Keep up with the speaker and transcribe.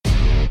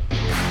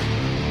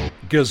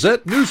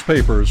Gazette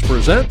Newspapers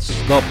presents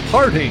the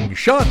Parting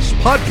Shots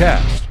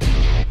Podcast.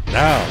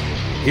 Now,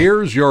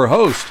 here's your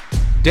host,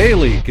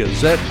 Daily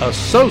Gazette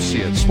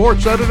Associate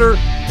Sports Editor,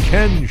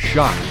 Ken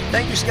Schott.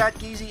 Thank you, Scott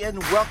Geezy, and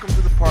welcome to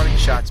the Parting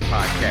Shots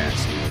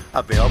Podcast.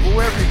 Available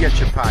wherever you get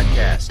your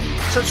podcasts.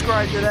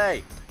 Subscribe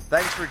today.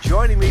 Thanks for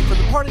joining me for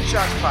the Parting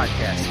Shots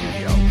Podcast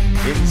studio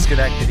in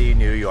Schenectady,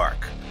 New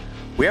York.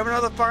 We have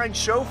another fine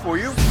show for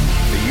you.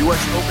 The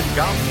U.S. Open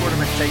Golf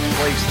Tournament takes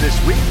place this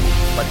week,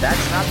 but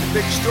that's not the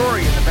big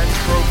story in the men's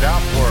pro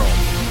golf world.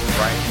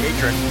 Brian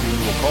Catron,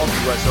 who will call the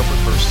U.S. Open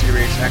for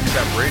Sirius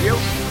XM Radio,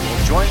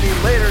 will join me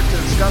later to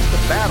discuss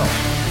the battle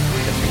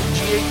between the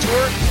PGA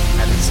Tour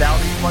and the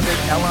Saudi-funded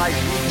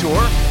LIV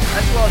Tour,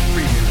 as well as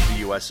preview the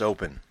U.S.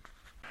 Open.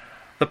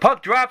 The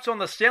puck drops on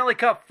the Stanley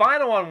Cup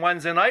final on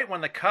Wednesday night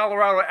when the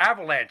Colorado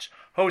Avalanche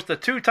host the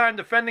two-time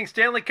defending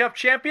Stanley Cup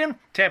champion,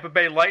 Tampa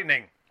Bay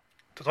Lightning.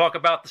 To talk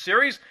about the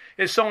series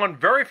is someone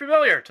very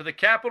familiar to the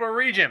Capital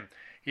Region.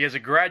 He is a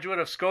graduate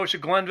of Scotia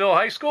Glenville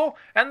High School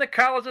and the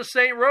College of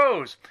St.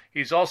 Rose.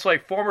 He's also a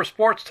former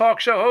sports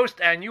talk show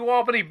host and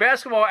UAlbany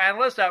basketball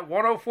analyst at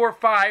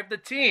 104.5 The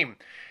Team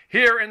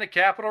here in the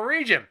Capital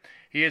Region.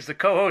 He is the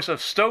co-host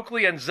of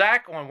Stokely and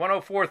Zach on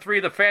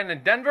 104.3 The Fan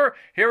in Denver.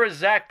 Here is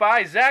Zach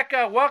By. Zach,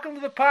 welcome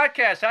to the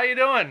podcast. How you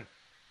doing?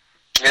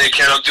 Hey,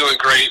 Ken, I'm doing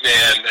great,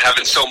 man.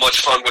 Having so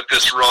much fun with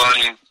this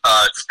run.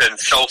 It's been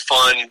so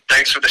fun.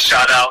 Thanks for the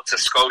shout-out to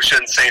Scotia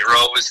and St.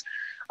 Rose.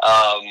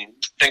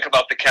 Think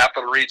about the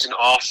Capital Region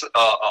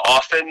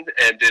often,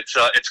 and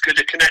it's good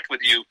to connect with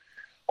you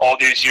all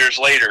these years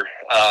later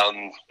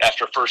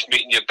after first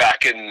meeting you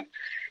back in,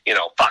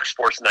 Fox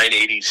Sports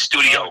 980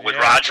 studio with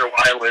Roger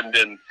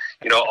Weiland and,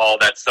 all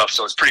that stuff.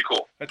 So it's pretty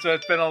cool.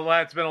 It's been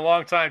a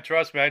long time,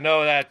 trust me. I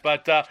know that.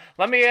 But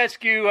let me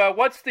ask you,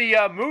 what's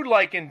the mood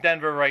like in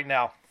Denver right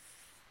now?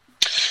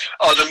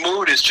 The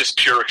mood is just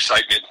pure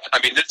excitement. I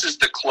mean, this is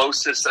the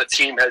closest a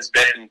team has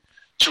been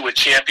to a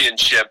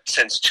championship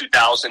since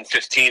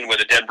 2015, where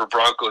the Denver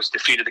Broncos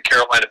defeated the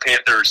Carolina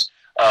Panthers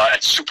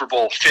at Super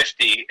Bowl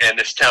 50, and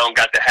this town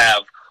got to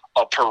have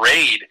a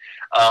parade.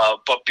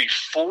 But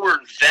before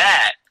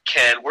that,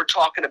 Ken, we're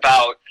talking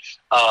about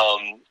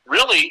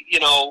really,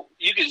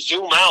 you can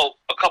zoom out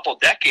a couple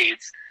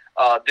decades.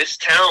 This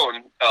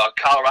town,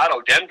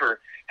 Colorado,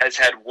 Denver, has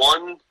had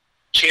one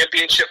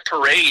championship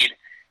parade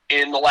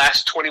in the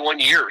last 21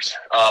 years.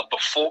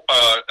 Before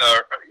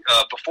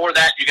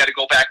that, you got to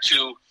go back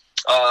to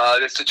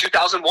it's the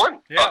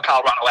 2001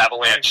 Colorado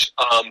Avalanche,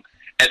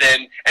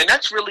 and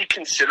that's really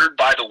considered,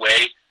 by the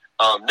way,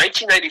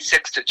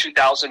 1996 to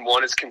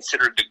 2001 is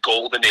considered the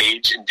golden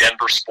age in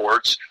Denver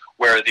sports,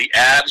 where the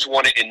Avs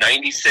won it in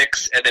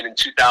 96, and then in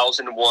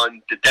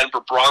 2001, the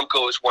Denver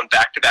Broncos won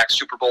back-to-back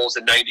Super Bowls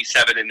in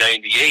 97 and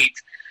 98.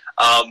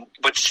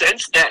 But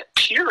since that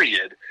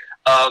period,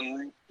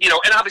 and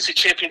obviously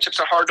championships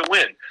are hard to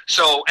win.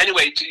 So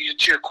anyway, to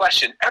your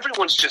question,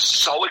 everyone's just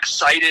so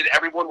excited.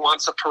 Everyone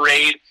wants a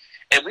parade.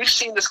 And we've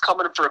seen this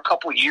coming for a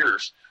couple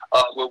years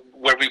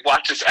where we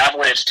watch this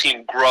Avalanche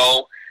team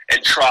grow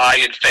and try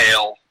and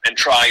fail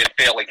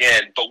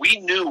again. But we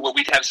knew when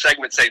we'd have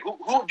segments say, who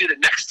would be the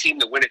next team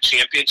to win a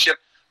championship?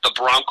 The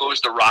Broncos,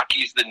 the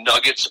Rockies, the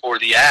Nuggets, or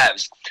the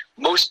Avs?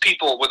 Most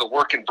people with a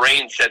working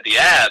brain said the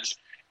Avs.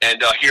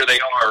 And here they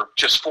are,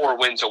 just 4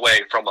 wins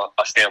away from a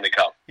Stanley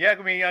Cup. Yeah,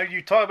 I mean,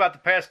 you talk about the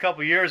past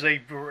couple of years.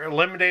 They were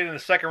eliminated in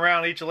the second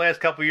round each of the last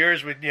couple of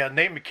years. With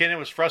Nate McKinnon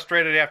was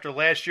frustrated after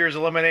last year's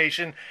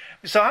elimination.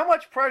 So, how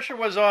much pressure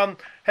was on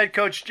head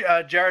coach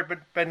Jared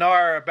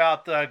Bednar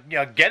about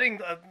getting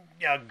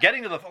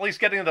to at least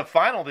getting to the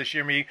final this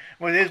year? I mean,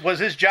 was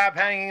his job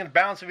hanging in the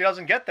balance if he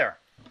doesn't get there?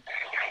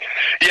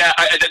 Yeah,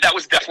 that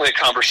was definitely a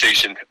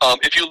conversation.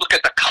 If you look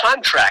at the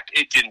contract,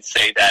 it didn't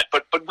say that,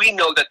 but we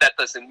know that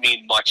doesn't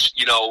mean much.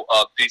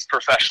 These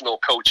professional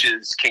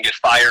coaches can get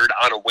fired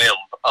on a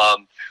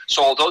whim.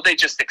 So although they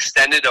just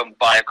extended them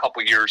by a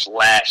couple years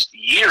last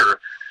year,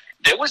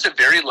 there was a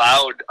very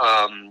loud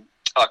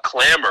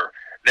clamor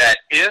that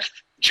if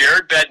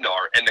Jared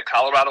Bednar and the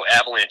Colorado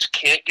Avalanche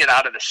can't get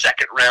out of the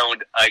second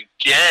round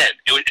again,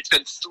 it's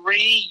been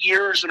 3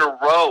 years in a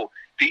row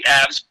the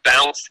Avs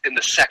bounced in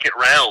the second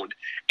round.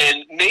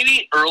 And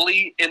maybe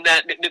early in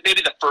that,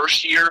 maybe the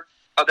first year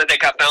that they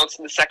got bounced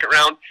in the second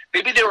round,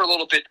 maybe they were a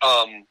little bit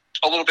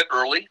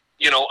early,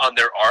 on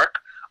their arc.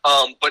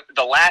 But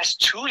the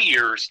last 2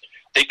 years,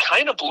 they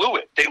kind of blew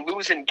it. They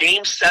lose in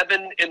Game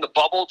 7 in the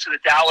bubble to the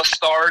Dallas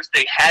Stars.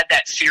 They had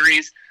that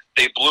series.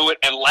 They blew it.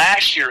 And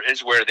last year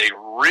is where they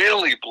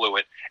really blew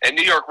it. And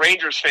New York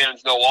Rangers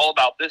fans know all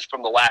about this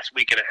from the last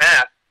week and a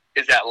half,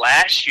 is that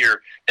last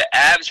year the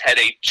Avs had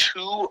a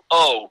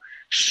 2-0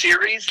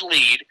 series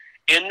lead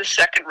in the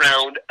second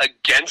round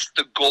against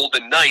the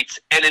Golden Knights,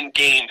 and in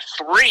Game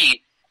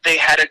 3 they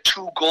had a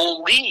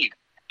 2-goal lead,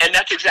 and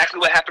that's exactly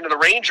what happened to the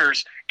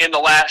Rangers in the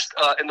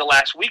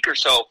last week or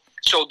so.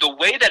 So the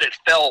way that it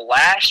fell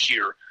last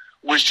year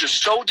was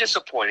just so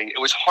disappointing. It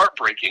was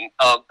heartbreaking.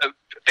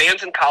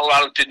 Fans in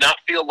Colorado did not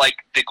feel like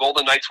the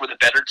Golden Knights were the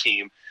better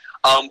team,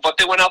 but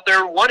they went out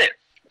there and won it.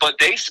 But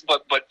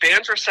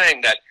fans are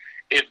saying that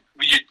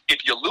if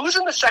if you lose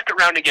in the second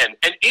round again,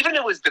 and even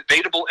it was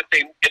debatable if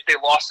they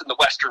lost in the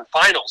Western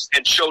Finals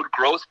and showed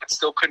growth but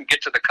still couldn't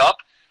get to the Cup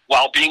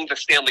while being the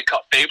Stanley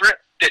Cup favorite,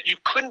 that you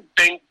couldn't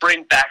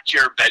bring back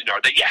Jared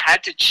Bednar, that you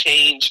had to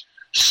change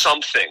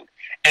something.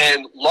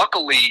 And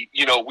luckily,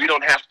 we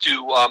don't have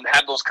to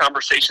have those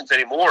conversations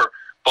anymore.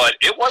 But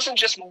it wasn't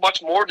just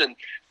much more than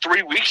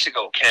 3 weeks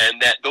ago, Ken,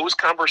 that those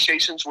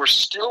conversations were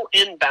still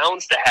in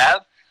bounds to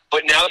have.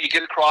 But now you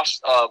get across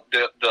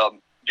the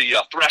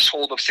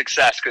threshold of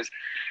success, because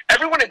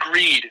everyone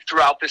agreed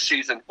throughout this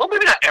season. Well,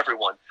 maybe not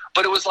everyone,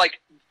 but it was like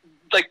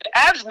the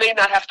Avs may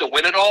not have to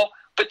win it all,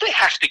 but they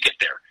have to get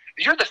there.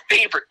 You're the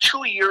favorite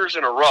 2 years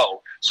in a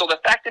row. So the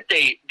fact that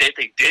they did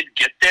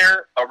get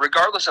there,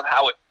 regardless of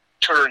how it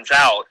turns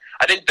out,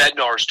 I think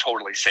Bednar is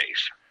totally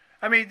safe.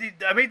 I mean,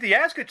 the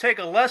Avs could take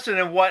a lesson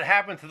in what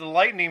happened to the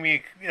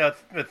Lightning.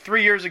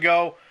 3 years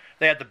ago,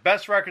 they had the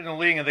best record in the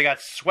league, and they got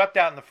swept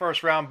out in the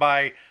first round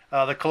by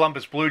the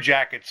Columbus Blue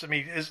Jackets. I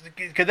mean,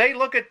 could they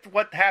look at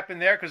what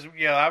happened there? Because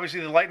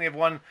obviously the Lightning have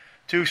won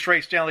 2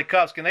 straight Stanley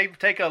Cups. Can they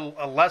take a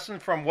lesson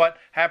from what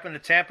happened to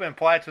Tampa and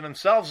apply it to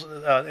themselves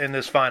in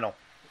this final?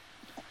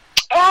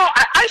 Oh,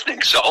 I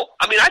think so.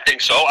 I mean, I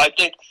think so. I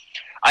think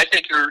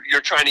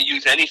you're trying to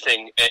use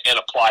anything and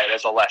apply it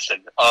as a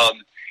lesson.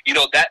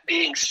 That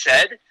being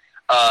said,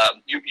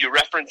 you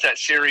referenced that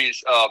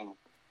series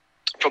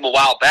from a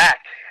while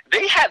back.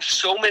 They have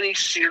so many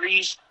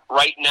series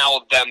right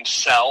now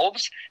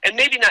themselves, and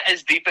maybe not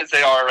as deep as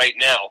they are right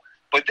now,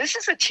 but this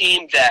is a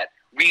team that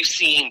we've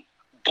seen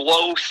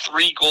blow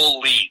 3-goal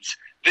leads.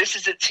 This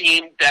is a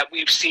team that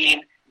we've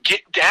seen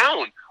get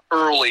down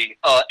early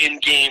in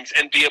games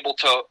and be able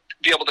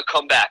to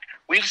come back.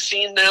 We've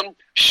seen them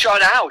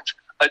shut out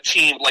a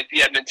team like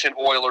the Edmonton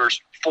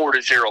Oilers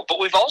 4-0, but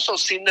we've also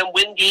seen them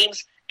win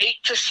games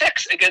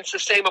 8-6 against the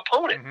same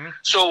opponent. Mm-hmm.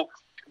 So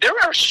there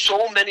are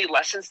so many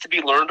lessons to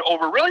be learned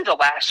over really the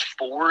last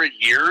 4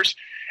 years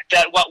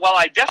that while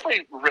I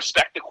definitely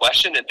respect the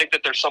question and think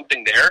that there's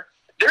something there,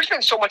 there's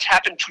been so much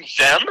happen to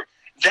them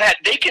that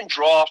they can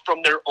draw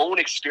from their own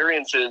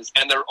experiences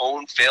and their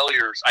own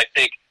failures, I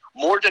think,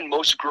 more than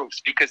most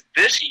groups, because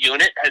this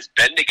unit has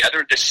been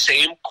together, the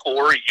same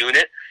core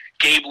unit,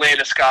 Gabe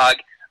Landeskog,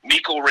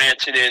 Mikko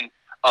Rantanen,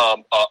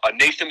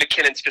 Nathan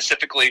McKinnon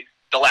specifically,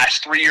 the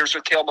last 3 years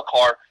with Cale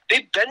Makar,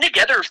 they've been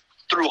together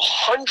through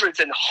hundreds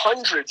and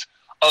hundreds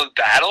of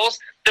battles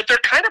that they're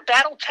kind of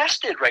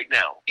battle-tested right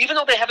now. Even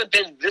though they haven't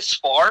been this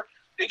far,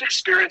 they've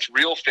experienced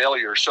real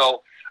failure.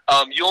 So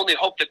you only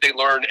hope that they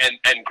learn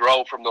and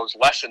grow from those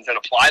lessons and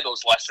apply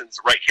those lessons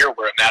right here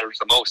where it matters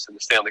the most in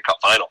the Stanley Cup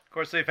Final. Of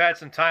course, they've had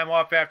some time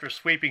off after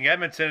sweeping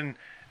Edmonton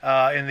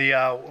in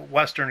the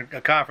Western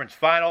Conference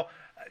Final.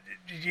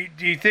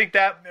 Do you think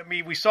that? I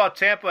mean, we saw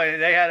Tampa;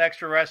 they had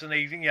extra rest and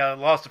they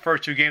lost the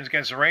first 2 games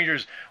against the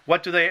Rangers.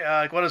 What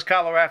does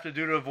Colorado have to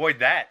do to avoid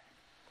that?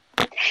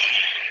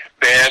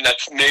 Man,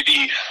 that's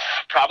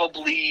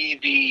probably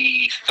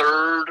the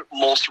third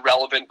most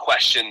relevant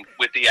question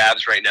with the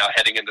Avs right now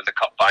heading into the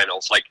Cup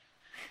Finals. Like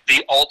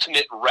the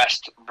ultimate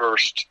rest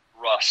versus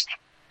rust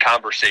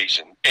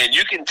conversation. And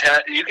you can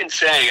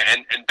say,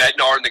 and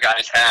Bednar and the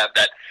guys have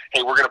that,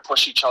 hey, we're going to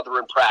push each other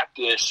in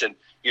practice and,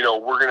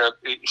 we're going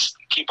to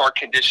keep our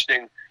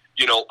conditioning,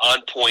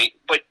 on point.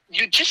 But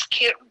you just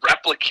can't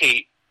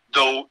replicate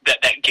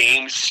that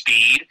game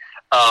speed,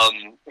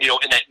 and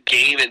that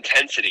game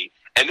intensity.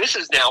 And this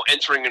is now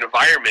entering an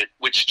environment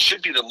which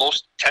should be the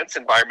most tense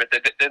environment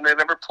that they've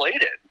ever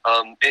played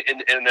in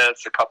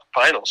the Cup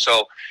Final.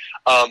 So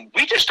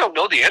we just don't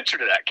know the answer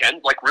to that,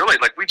 Ken.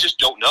 We just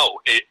don't know.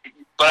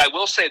 But I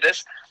will say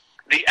this.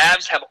 The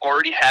Avs have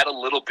already had a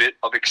little bit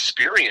of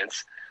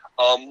experience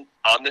on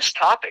this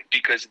topic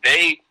because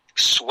they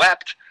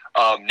swept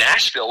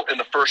Nashville in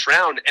the first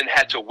round and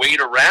had to wait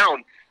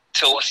around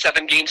till a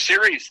 7-game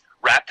series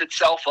wrapped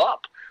itself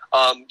up.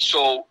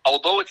 So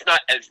although it's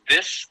not as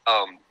this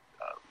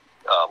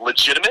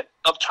legitimate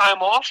of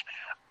time off,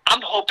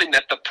 I'm hoping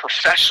that the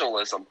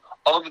professionalism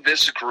of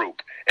this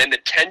group and the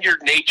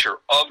tenured nature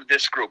of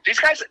this group. These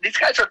guys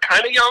are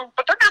kind of young,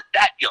 but they're not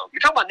that young. You're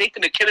talking about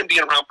Nathan McKinnon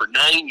being around for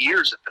 9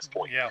 years at this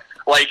point. Yeah.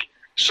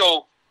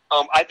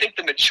 I think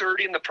the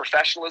maturity and the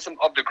professionalism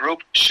of the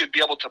group should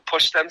be able to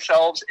push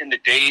themselves in the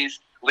days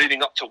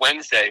leading up to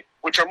Wednesday,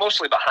 which are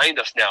mostly behind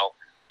us now.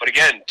 But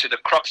again, to the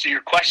crux of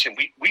your question,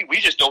 we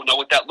just don't know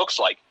what that looks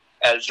like,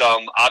 as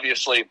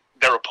obviously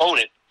their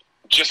opponent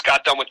just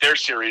got done with their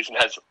series and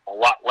has a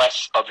lot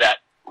less of that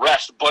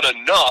rest, but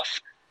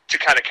enough to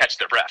kind of catch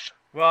their breath.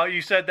 Well,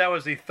 you said that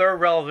was the third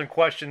relevant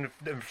question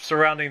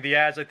surrounding the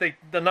Avs. I think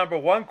the number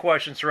one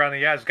question surrounding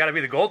the Avs has got to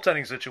be the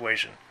goaltending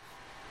situation.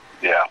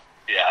 Yeah,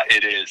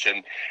 it is,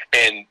 and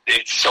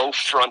it's so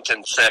front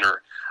and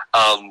center.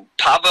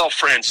 Pavel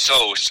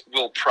Francouz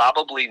will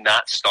probably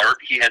not start.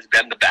 He has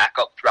been the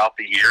backup throughout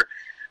the year,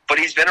 but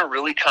he's been a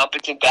really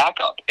competent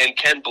backup. And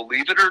Ken,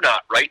 believe it or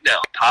not, right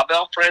now,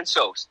 Pavel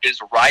Francouz is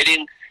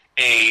riding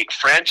a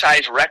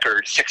franchise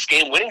record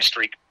 6-game winning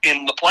streak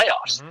in the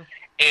playoffs. Mm-hmm.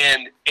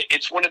 And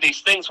it's one of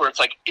these things where it's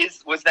like,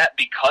 was that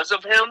because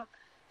of him?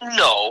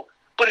 No.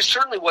 but it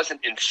certainly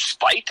wasn't in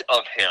spite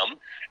of him.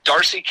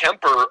 Darcy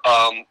Kemper,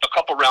 a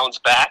couple rounds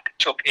back,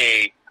 took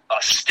a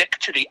stick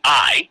to the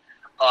eye.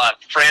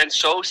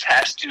 Francois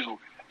has to,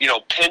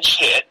 pinch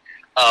hit,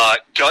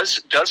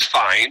 does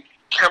fine.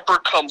 Kemper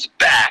comes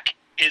back,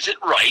 isn't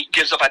right,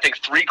 gives up, I think,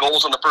 3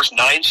 goals on the first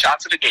 9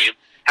 shots of the game,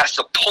 has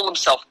to pull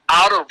himself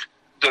out of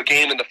the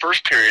game in the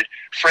first period.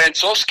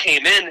 Francois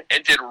came in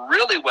and did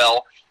really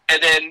well,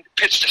 and then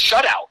pitched a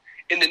shutout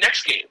in the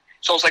next game.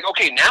 So I was like,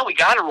 okay, now we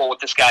got to roll with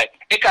this guy.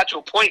 It got to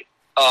a point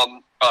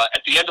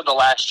at the end of the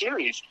last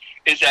series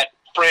is that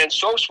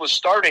Francois was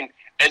starting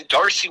and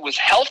Darcy was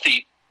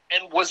healthy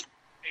and was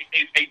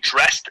a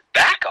dressed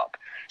backup.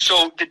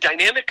 So the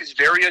dynamic is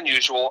very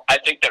unusual. I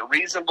think that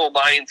reasonable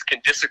minds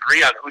can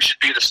disagree on who should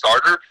be the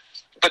starter.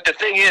 But the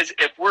thing is,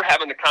 if we're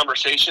having the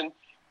conversation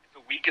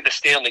the week of the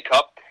Stanley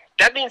Cup,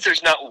 that means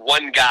there's not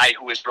one guy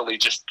who has really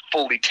just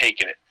fully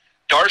taken it.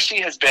 Darcy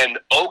has been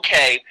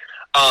okay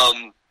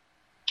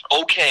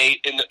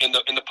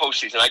in the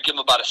postseason. I give him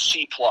about a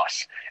C+,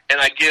 and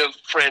I give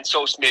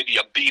Francois maybe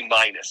a B-.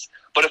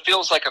 But it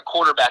feels like a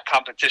quarterback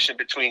competition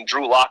between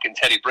Drew Lock and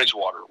Teddy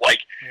Bridgewater.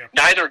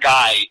 Neither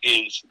guy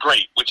is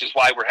great, which is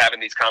why we're having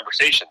these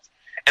conversations.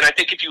 And I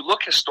think if you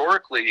look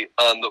historically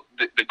on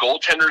the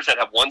goaltenders that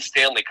have won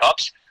Stanley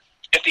Cups,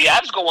 if the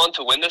Avs go on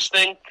to win this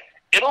thing,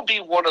 it'll be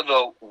one of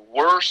the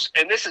worst,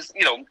 and this is,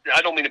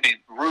 I don't mean to be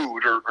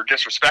rude or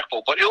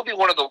disrespectful, but it'll be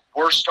one of the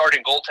worst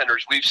starting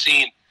goaltenders we've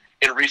seen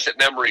in recent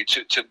memory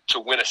to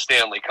win a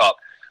Stanley Cup.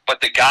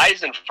 But the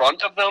guys in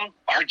front of them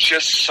are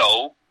just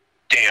so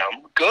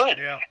damn good.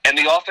 Yeah. And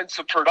the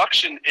offensive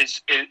production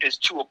is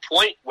to a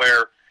point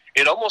where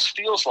it almost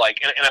feels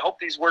like, and I hope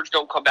these words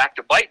don't come back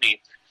to bite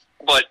me,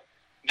 but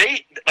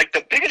they, like,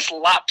 the biggest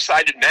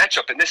lopsided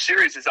matchup in this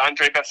series is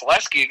Andrei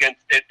Vasilevsky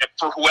against,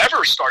 for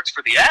whoever starts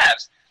for the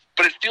Avs.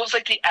 But it feels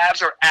like the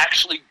Avs are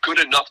actually good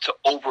enough to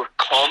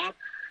overcome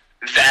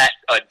that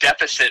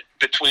deficit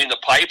between the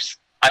pipes.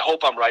 I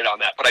hope I'm right on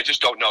that, but I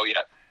just don't know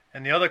yet.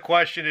 And the other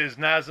question is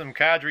Nazem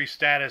Kadri's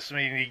status. I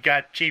mean, he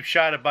got cheap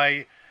shotted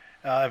by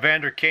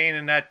Evander Kane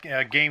in that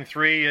Game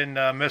 3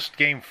 and missed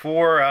Game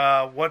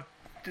 4. What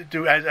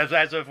do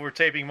as of we're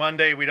taping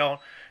Monday, we don't.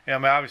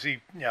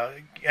 Obviously,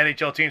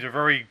 NHL teams are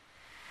very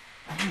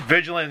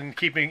vigilant in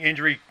keeping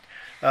injury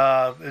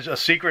a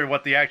secret of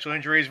what the actual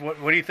injury is. What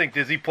do you think?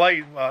 Does he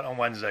play on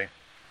Wednesday?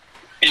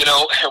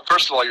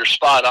 First of all, you're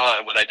spot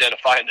on with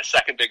identifying the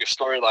second biggest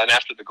storyline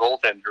after the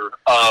goaltender.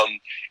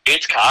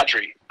 It's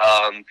Kadri.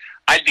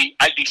 I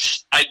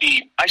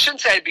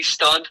shouldn't say I'd be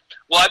stunned.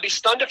 Well, I'd be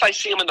stunned if I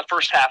see him in the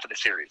first half of the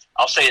series.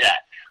 I'll say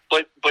that.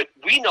 But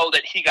we know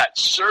that he got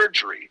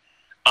surgery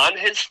on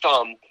his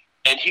thumb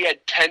and he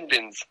had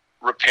tendons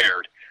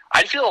repaired.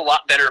 I'd feel a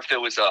lot better if it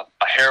was a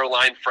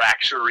hairline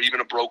fracture or even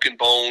a broken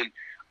bone.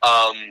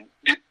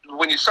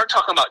 When you start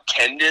talking about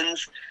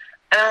tendons,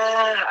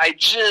 I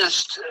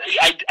just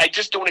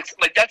don't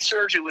like that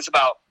surgery was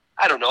about,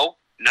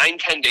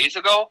 9-10 days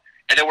ago,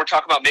 and then we're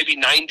talking about maybe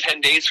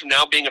 9-10 days from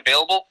now being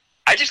available.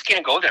 I just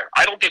can't go there.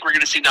 I don't think we're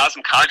going to see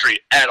Nazem Kadri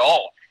at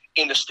all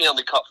in the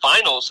Stanley Cup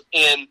Finals,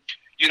 and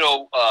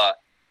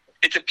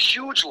it's a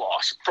huge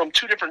loss from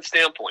two different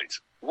standpoints.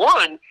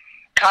 One,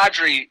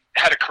 Kadri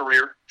had a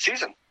career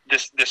season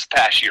this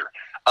past year.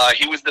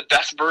 He was the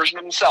best version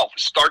of himself,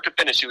 start to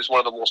finish. He was one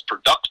of the most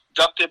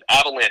productive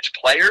Avalanche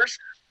players.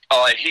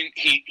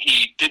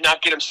 He did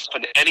not get himself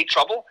into any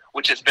trouble,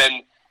 which has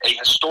been a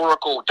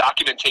historical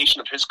documentation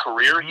of his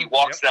career. He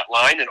walks that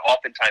line and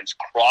oftentimes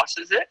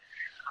crosses it.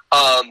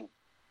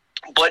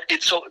 But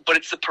it's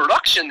the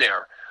production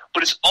there.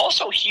 But it's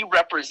also he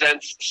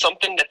represents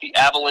something that the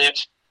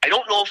Avalanche, I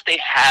don't know if they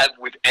have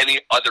with any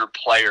other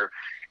player,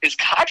 is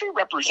Kadri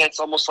represents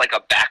almost like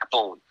a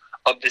backbone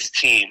of this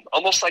team,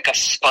 almost like a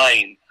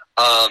spine.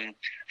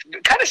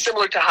 Kind of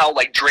similar to how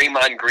like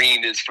Draymond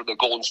Green is for the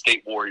Golden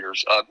State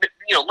Warriors.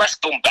 Less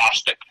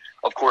bombastic,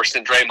 of course,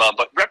 than Draymond,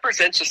 but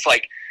represents just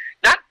like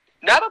not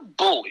a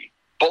bully,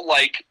 but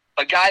like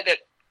a guy that,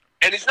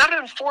 and he's not an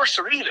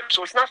enforcer either.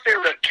 So it's not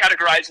fair to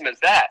categorize him as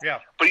that. Yeah.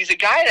 But he's a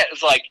guy that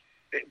is like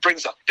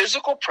brings a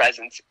physical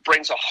presence,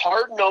 brings a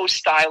hard-nosed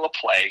style of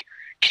play,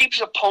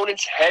 keeps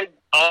opponent's head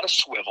on a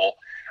swivel,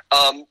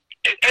 and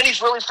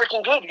he's really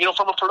freaking good,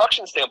 from a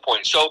production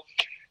standpoint. So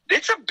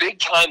it's a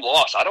big-time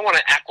loss. I don't want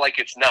to act like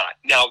it's not.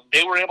 Now,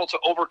 they were able to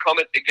overcome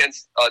it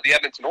against the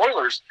Edmonton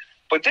Oilers,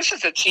 but this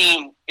is a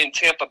team in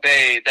Tampa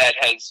Bay that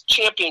has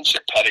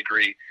championship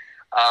pedigree.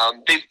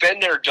 They've been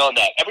there, done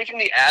that. Everything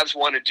the Avs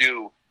want to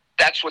do,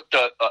 that's what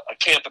the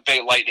Tampa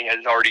Bay Lightning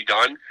has already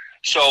done.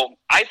 So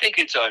I think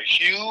it's a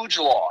huge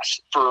loss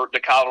for the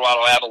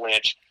Colorado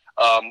Avalanche.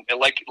 And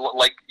like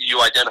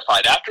you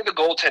identified, after the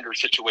goaltender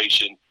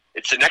situation,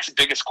 it's the next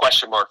biggest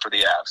question mark for the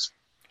Avs.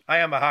 I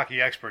am a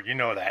hockey expert. You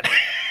know that.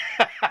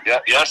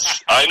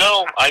 Yes, I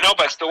know,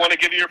 but I still want to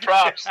give you your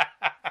props.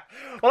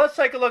 Well, let's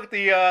take a look at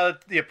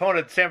the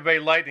opponent, Tampa Bay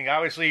Lightning.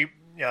 Obviously,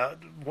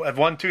 have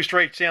won 2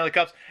 straight Stanley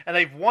Cups, and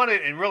they've won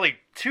it in really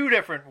 2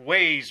 different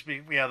ways.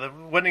 The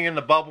winning in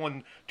the bubble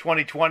in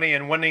 2020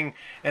 and winning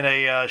in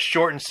a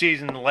shortened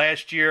season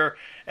last year.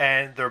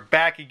 and they're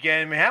back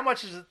again. I mean, how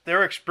much is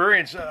their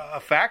experience a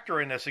factor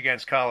in this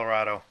against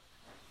Colorado?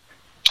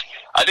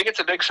 I think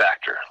it's a big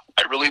factor.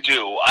 I really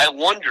do. I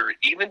wonder,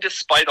 even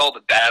despite all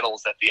the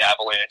battles that the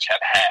Avalanche have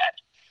had,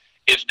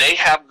 if they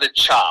have the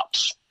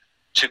chops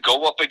to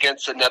go up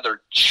against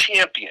another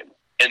champion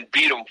and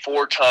beat them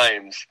 4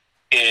 times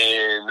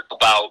in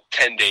about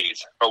 10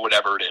 days or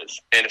whatever it is,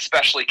 and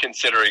especially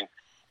considering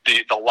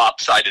the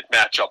lopsided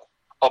matchup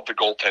of the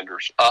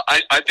goaltenders.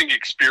 I think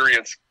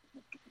experience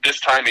this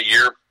time of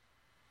year,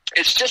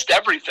 it's just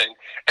everything.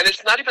 And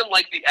it's not even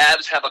like the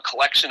Avs have a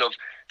collection of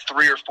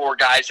 3 or 4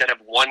 guys that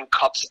have won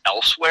cups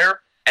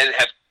elsewhere and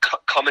have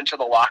come into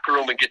the locker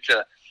room and get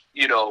to,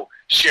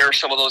 share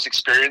some of those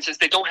experiences.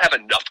 They don't have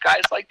enough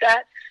guys like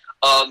that.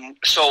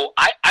 So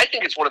I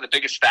think it's one of the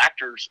biggest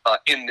factors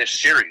in this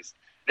series,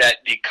 that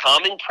the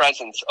calming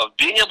presence of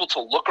being able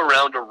to look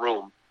around a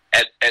room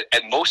at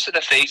most of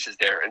the faces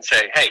there and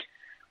say, hey,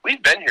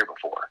 we've been here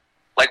before.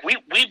 Like,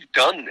 we've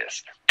done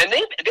this. And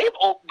they've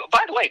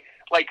by the way,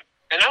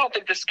 and I don't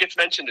think this gets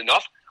mentioned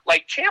enough,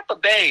 Tampa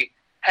Bay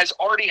has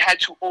already had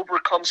to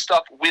overcome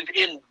stuff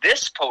within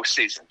this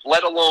postseason,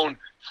 let alone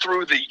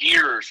through the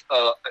years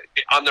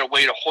on their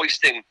way to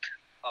hoisting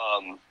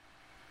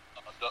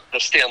the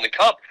Stanley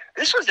Cup.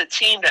 This was a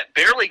team that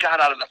barely got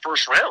out of the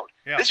first round.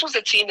 Yeah. This was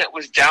a team that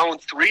was down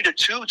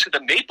 3-2 to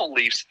the Maple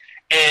Leafs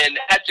and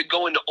had to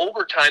go into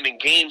overtime in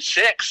Game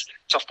 6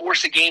 to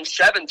force a Game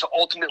 7 to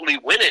ultimately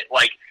win it.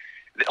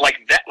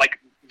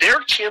 Their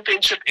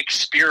championship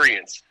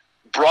experience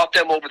brought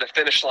them over the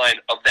finish line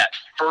of that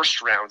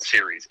first round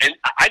series. And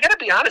I got to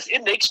be honest,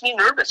 it makes me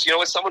nervous.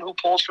 As someone who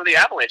pulls for the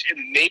Avalanche, it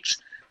makes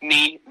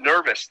me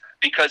nervous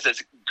because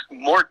it's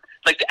more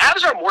the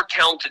Avs are a more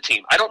talented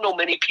team. I don't know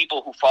many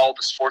people who follow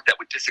the sport that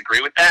would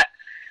disagree with that.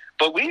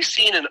 But we've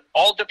seen in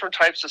all different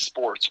types of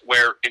sports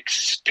where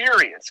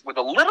experience, with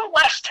a little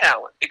less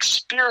talent,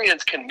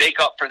 experience can make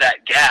up for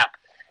that gap.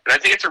 And I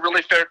think it's a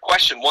really fair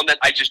question, one that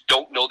I just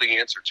don't know the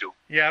answer to.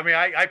 Yeah, I mean,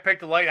 I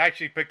picked the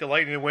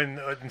Lightning to win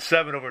in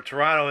 7 over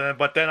Toronto,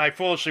 but then I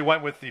foolishly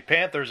went with the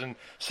Panthers in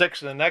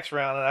 6 in the next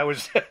round, and I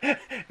was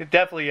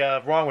definitely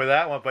wrong with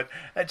that one. But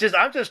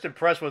I'm just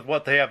impressed with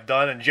what they have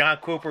done, and John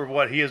Cooper,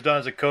 what he has done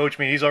as a coach.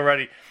 I mean, he's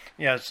already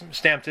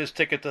stamped his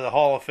ticket to the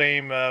Hall of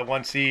Fame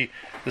once he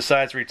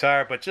decides to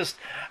retire. But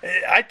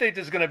I think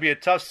this is going to be a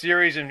tough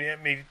series, and I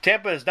mean,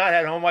 Tampa has not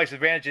had home ice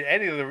advantage in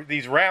any of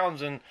these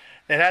rounds, and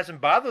it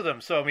hasn't bothered them.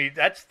 So I mean,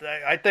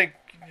 I think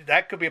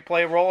that could be a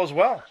play role as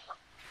well.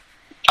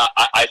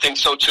 I think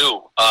so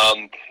too. I'll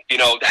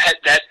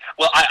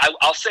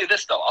say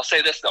this though.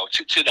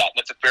 To that.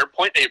 That's a fair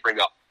point they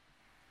bring up.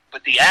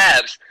 But the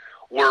Avs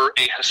were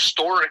a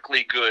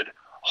historically good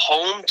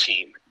home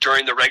team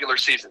during the regular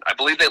season. I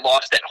believe they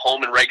lost at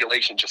home in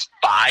regulation just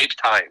 5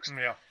 times.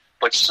 Yeah.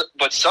 But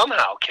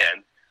somehow,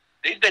 Ken,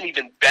 they've been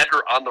even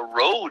better on the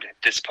road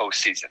this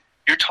postseason.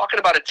 You're talking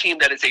about a team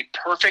that is a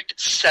perfect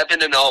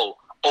 7-0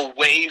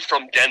 away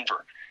from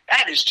Denver.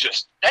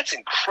 That's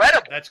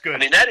incredible. That's good. I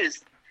mean, that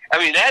is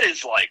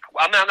like,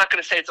 I'm not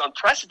going to say it's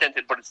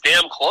unprecedented, but it's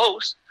damn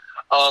close.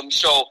 I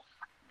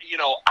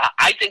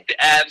think the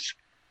Avs,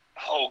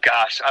 oh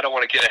gosh, I don't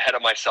want to get ahead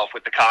of myself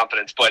with the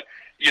confidence, but,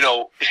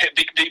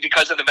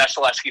 because of the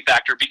Vasilevsky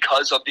factor,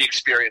 because of the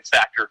experience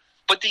factor,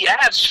 but the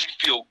Avs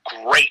feel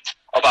great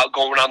about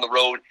going on the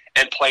road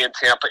and playing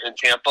Tampa in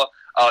Tampa.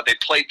 They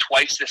played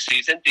twice this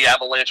season. The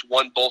Avalanche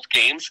won both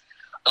games.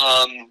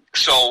 I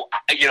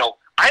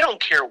don't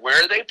care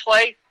where they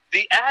play.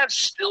 The Avs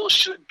still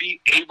should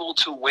be able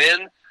to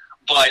win,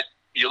 but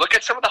you look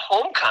at some of the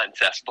home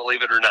contests,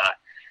 believe it or not,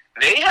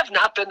 they have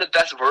not been the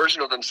best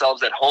version of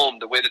themselves at home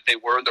the way that they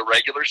were in the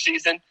regular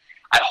season.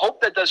 I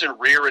hope that doesn't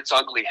rear its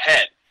ugly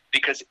head,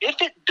 because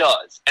if it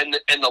does, and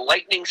the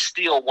Lightning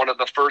steal one of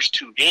the first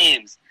 2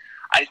 games,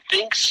 I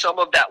think some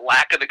of that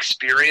lack of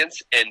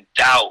experience and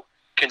doubt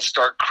can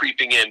start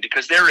creeping in,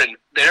 because they're in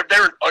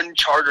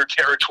uncharted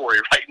territory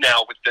right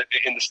now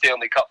in the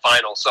Stanley Cup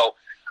final. So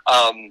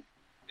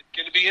it's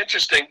going to be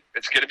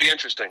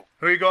interesting.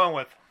 Who are you going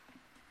with?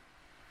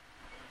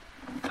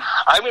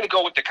 I'm going to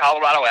go with the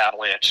Colorado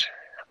Avalanche.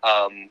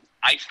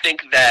 I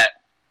think that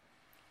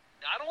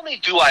not only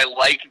do I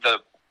like the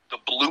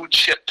blue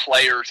chip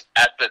players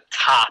at the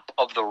top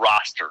of the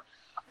roster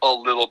a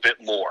little bit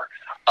more.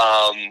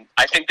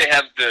 I think they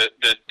have the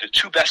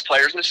 2 best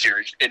players in the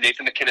series, in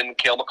Nathan MacKinnon and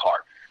Cale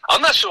Makar.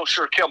 I'm not so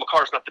sure Cale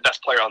Makar is not the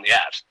best player on the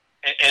Avs,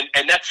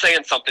 and that's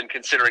saying something,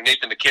 considering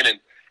Nathan MacKinnon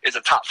is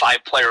a top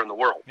 5 player in the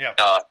world. Yeah.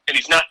 And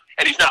he's not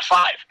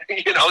 5.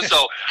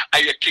 So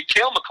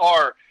Cale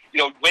Makar.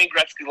 Wayne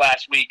Gretzky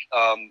last week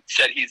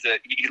said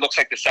he looks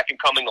like the second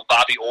coming of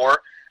Bobby Orr.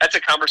 That's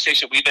a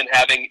conversation we've been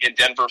having in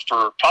Denver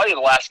for probably the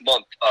last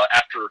month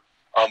after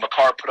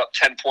Makar put up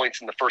 10 points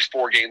in the first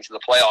 4 games of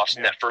the playoffs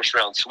in that first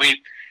round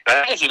sweep. And I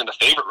think he's even the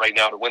favorite right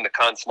now to win the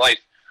Conn Smythe.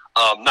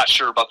 Not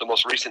sure about the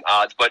most recent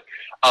odds, but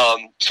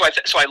so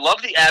I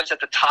love the Avs at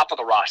the top of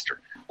the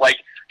roster. Like,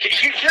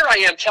 here I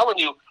am telling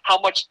you how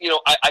much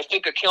I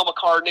think of Cale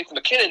Makar, Nathan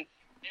MacKinnon,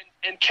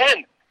 and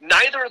Ken.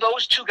 neither of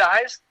those two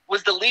guys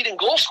was the leading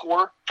goal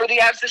scorer for the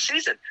Avs this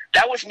season.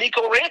 That was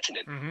Mikko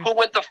Rantanen, who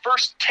went the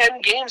first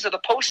 10 games of the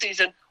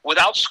postseason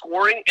without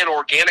scoring an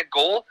organic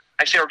goal.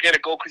 I say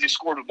organic goal because he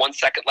scored with 1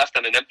 second left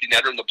on an empty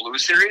netter in the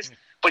Blues series.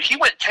 But he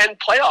went 10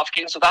 playoff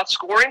games without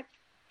scoring.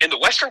 In the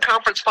Western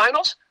Conference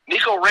Finals,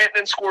 Mikko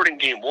Rantanen scored in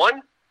Game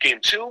 1, Game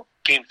 2,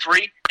 Game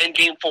 3, and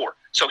Game 4.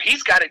 So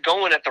he's got it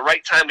going at the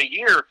right time of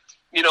year.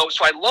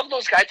 So I love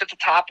those guys at the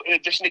top, in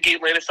addition to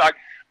Gabe Landeskog.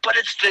 But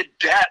it's the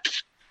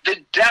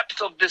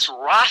depth of this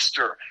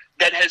roster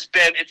that it's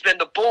been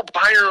the Bo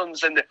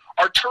Byrams and the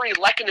Arturi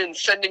Lehkonen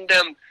sending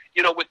them,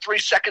 with 3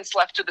 seconds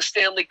left to the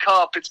Stanley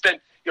Cup. It's been,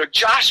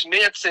 Josh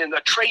Manson,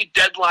 a trade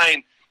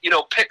deadline,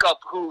 pickup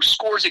who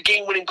scores a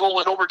game-winning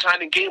goal in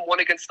overtime in Game 1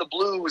 against the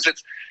Blues.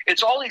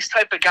 It's all these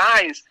type of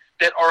guys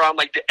that are on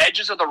like the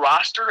edges of the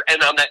roster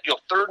and on that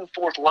third and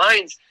fourth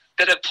lines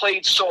that have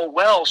played so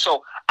well.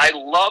 So I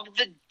love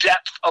the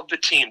depth of the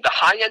team. The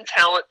high-end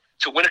talent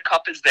to win a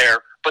cup is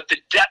there, but the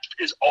depth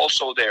is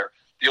also there.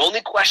 The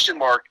only question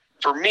mark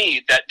for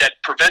me that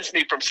prevents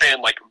me from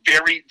saying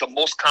the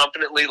most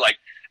confidently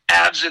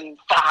Avs in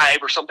 5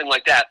 or something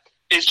like that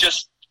is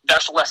just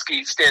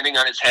Vasilevsky standing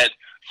on his head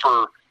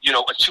for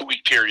a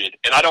 2-week period,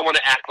 and I don't want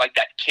to act like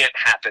that can't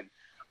happen.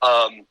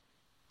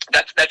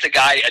 That's a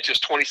guy at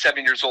just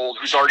 27 years old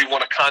who's already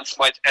won a Conn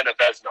Smythe and a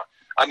Vezina.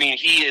 I mean,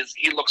 he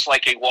looks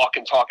like a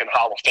walking, talking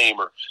Hall of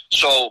Famer.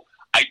 So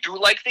I do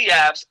like the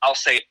Avs. I'll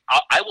say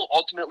I will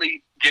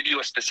ultimately give you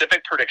a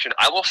specific prediction.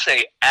 I will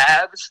say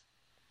Avs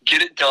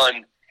get it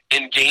done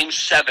in Game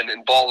 7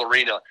 in Ball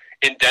Arena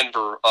in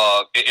Denver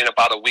in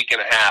about a week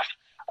and a half.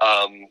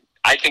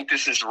 I think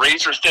this is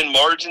razor-thin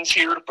margins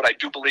here, but I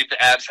do believe the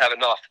Avs have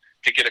enough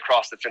to get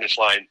across the finish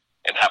line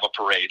and have a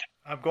parade.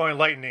 I'm going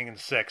Lightning in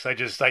 6. I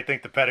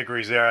think the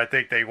pedigree's there. I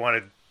think they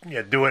want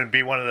to do it and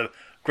be one of the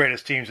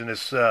greatest teams in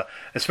this,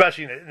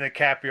 especially in the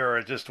cap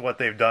era, just what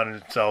they've done.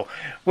 And so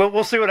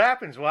we'll see what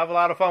happens. We'll have a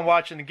lot of fun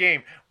watching the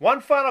game.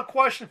 One final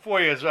question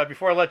for you is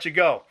before I let you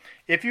go.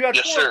 If you had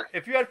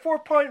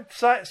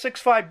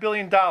 $4.65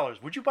 billion,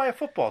 would you buy a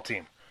football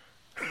team?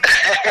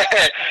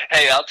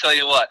 Hey, I'll tell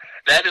you what.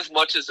 That as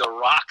much as a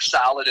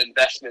rock-solid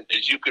investment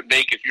as you could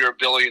make if you're a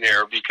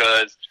billionaire,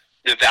 because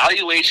the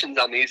valuations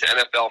on these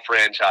NFL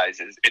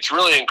franchises, it's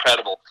really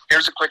incredible.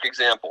 Here's a quick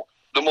example.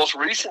 The most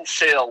recent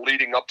sale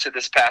leading up to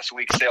this past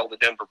week's sale of the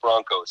Denver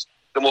Broncos,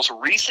 the most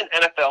recent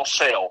NFL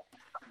sale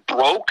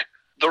broke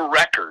the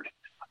record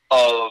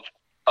of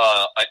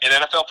an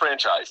NFL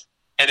franchise,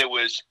 and it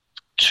was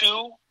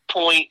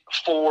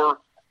 $2.4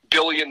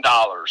 billion.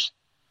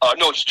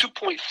 It's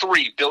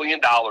 $2.3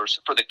 billion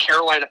for the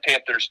Carolina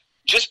Panthers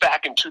just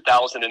back in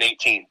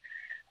 2018.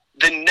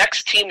 The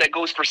next team that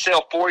goes for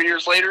sale 4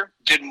 years later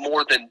did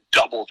more than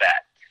double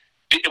that.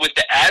 With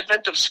the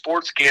advent of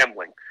sports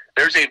gambling,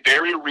 there's a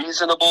very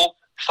reasonable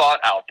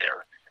thought out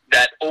there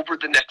that over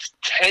the next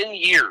 10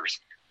 years,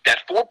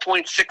 that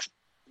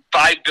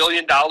 $4.65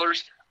 billion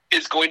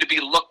is going to be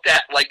looked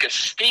at like a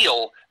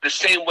steal, the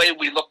same way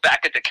we look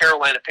back at the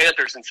Carolina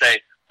Panthers and say,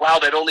 wow,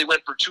 that only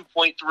went for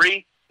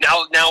 2.3.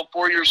 Now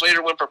 4 years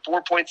later went for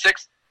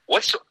 4.6.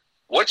 What's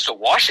the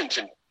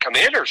Washington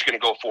Commanders going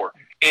to go for?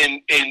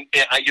 In an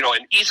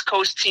East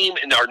Coast team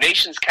in our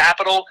nation's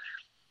capital,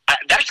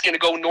 that's going to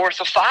go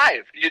north of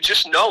 5. You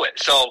just know it.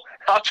 So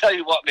I'll tell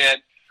you what,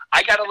 man,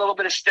 I got a little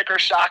bit of sticker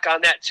shock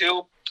on that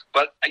too.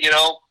 But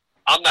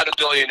I'm not a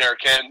billionaire,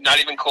 Ken, not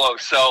even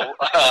close. So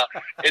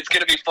it's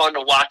going to be fun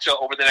to watch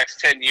over the next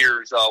 10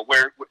 years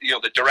where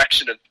the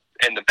direction of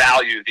and the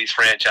value of these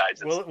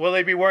franchises. Will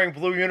they be wearing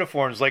blue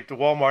uniforms like the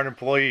Walmart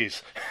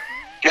employees?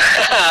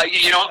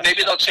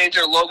 Maybe they'll change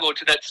their logo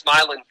to that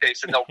smiling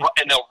face, and they'll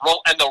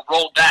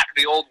roll back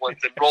the old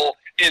ones and roll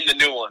in the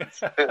new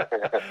ones.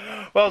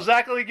 Well,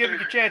 Zach, let me give you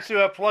a chance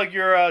to plug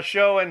your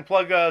show and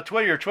plug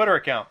your Twitter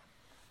account.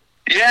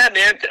 Yeah,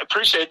 man,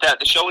 appreciate that.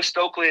 The show is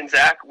Stokely and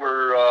Zach.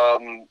 We're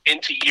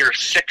into year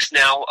 6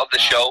 now of the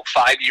show,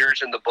 5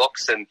 years in the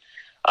books, and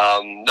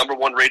number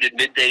 1 rated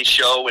midday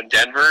show in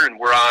Denver, and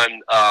we're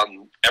on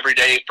every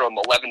day from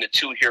 11 to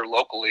 2 here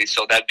locally,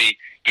 so that'd be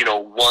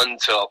 1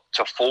 to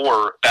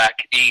 4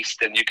 back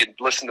east, and you can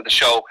listen to the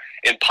show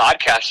in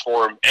podcast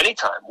form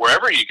anytime,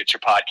 wherever you get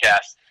your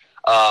podcasts.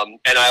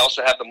 And I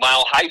also have the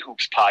Mile High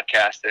Hoops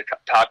podcast, the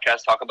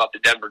podcast talking about the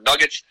Denver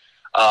Nuggets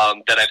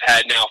that I've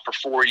had now for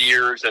 4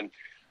 years, and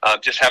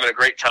just having a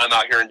great time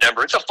out here in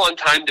Denver. It's a fun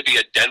time to be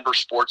a Denver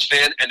sports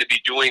fan and to be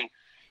doing,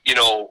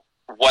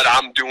 what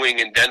I'm doing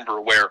in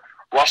Denver, where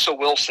Russell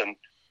Wilson,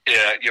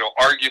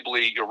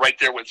 arguably you're right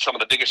there with some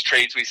of the biggest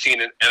trades we've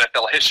seen in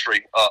NFL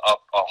history, a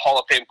Hall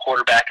of Fame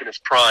quarterback in his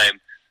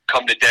prime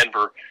come to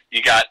Denver.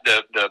 You got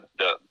the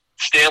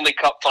Stanley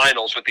Cup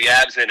Finals with the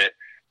Avs in it.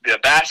 The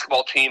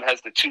basketball team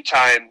has the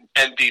 2-time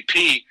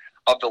MVP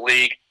of the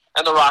league,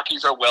 and the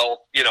Rockies are, the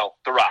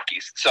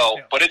Rockies. So,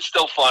 yeah. But it's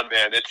still fun,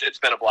 man. It's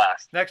been a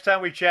blast. Next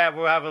time we chat,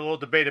 we'll have a little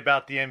debate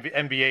about the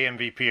NBA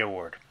MVP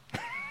award.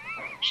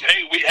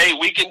 Hey,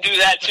 we can do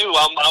that too.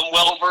 I'm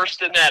well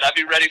versed in that. I'll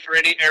be ready for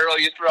any arrow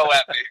you throw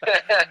at me.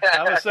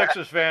 I'm a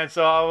Sixers fan,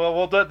 so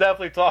we'll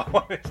definitely talk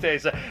one of these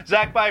days.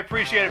 Zach, I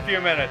appreciate a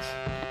few minutes.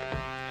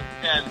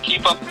 And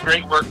keep up the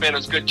great work, man. It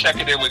was good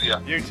checking in with you.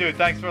 You too.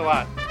 Thanks for a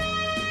lot.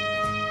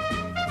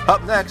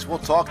 Up next, we'll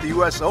talk the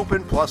U.S.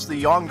 Open plus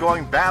the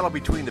ongoing battle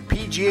between the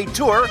PGA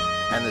Tour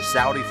and the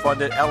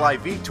Saudi-funded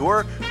LIV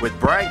Tour with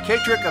Brian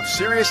Katrick of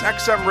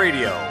SiriusXM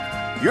Radio.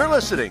 You're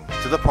listening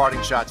to the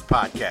Parting Shots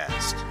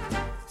Podcast.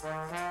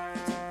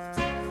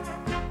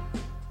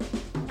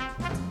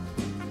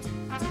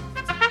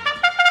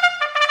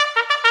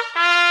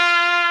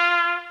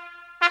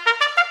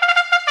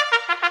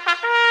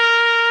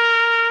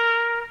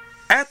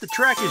 At the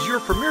Track is your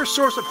premier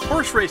source of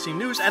horse racing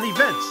news and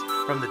events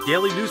from the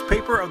daily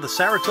newspaper of the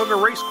Saratoga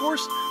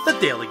Racecourse, the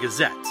Daily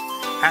Gazette.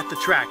 At the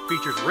Track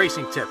features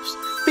racing tips,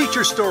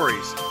 feature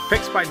stories,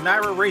 picks by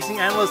NYRA racing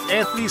analysts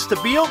Anthony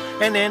Stabile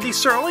and Andy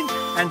Serling,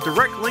 and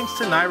direct links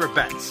to NYRA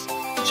bets.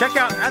 Check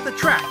out At the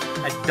Track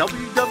at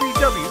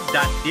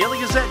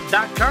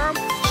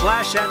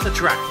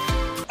www.dailygazette.com/atthetrack.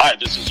 Hi,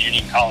 this is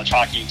Union College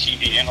Hockey and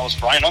TV analyst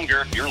Brian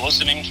Unger. You're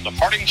listening to the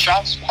Parting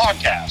Shots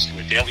podcast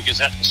with Daily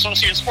Gazette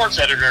Associate Sports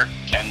Editor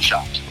Ken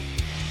Schott.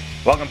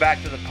 Welcome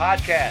back to the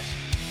podcast.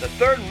 The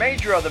third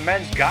major of the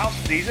men's golf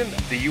season,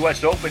 the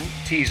U.S. Open,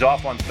 tees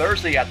off on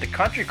Thursday at the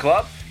Country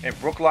Club in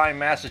Brookline,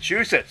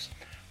 Massachusetts.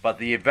 But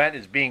the event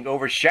is being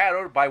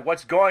overshadowed by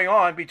what's going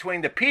on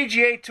between the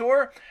PGA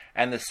Tour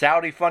and the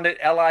Saudi-funded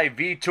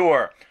LIV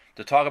Tour.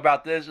 To talk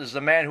about this is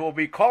the man who will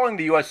be calling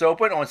the U.S.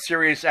 Open on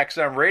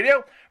SiriusXM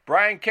Radio,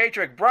 Brian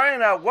Katrick. Brian,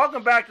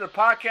 welcome back to the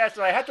podcast.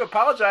 And I have to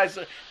apologize.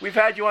 We've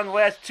had you on the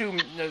last two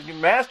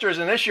Masters,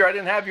 and this year I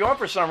didn't have you on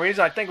for some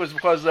reason. I think it was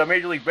because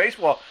Major League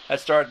Baseball had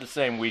started the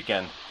same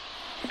weekend.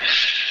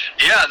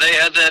 Yeah, they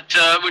had that,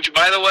 which,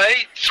 by the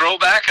way,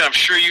 throwback, I'm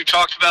sure you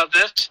talked about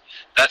this.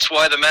 That's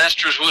why the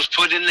Masters was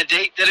put in the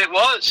date that it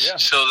was,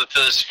 so that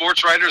the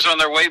sports writers on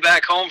their way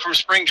back home from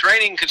spring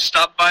training could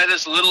stop by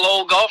this little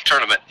old golf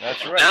tournament.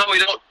 That's right. Now we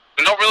don't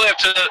really have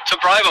to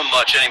bribe them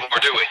much anymore,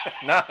 do we?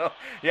 No,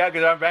 yeah,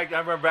 because I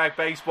remember back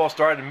baseball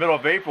started in the middle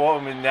of April. I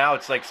mean, now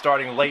it's like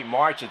starting late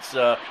March. It's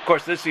of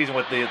course this season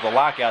with the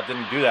lockout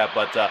didn't do that,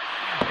 but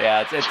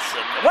yeah, it's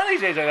one of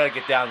these days I got to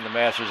get down to the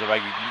Masters if I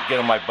can get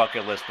on my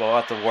bucket list. But I'll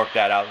have to work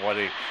that out one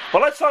day.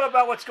 But let's talk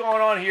about what's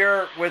going on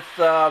here with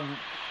the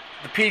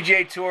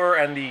PGA Tour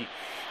and the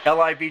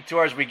LIV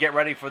Tour as we get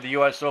ready for the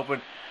U.S.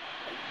 Open.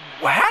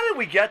 How did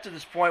we get to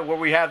this point where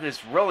we have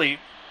this really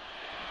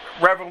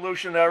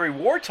Revolutionary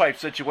War type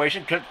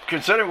situation,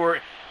 considering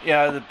where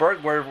the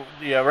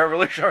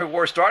Revolutionary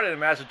War started in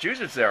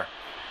Massachusetts there?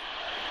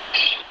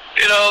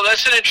 You know,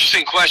 that's an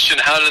interesting question.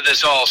 How did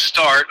this all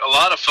start? A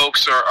lot of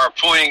folks are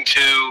pointing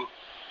to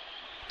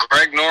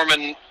Greg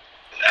Norman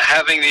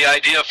having the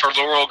idea for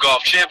the World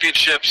Golf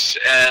Championships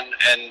and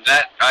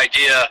that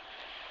idea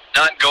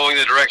not going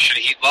the direction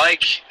he'd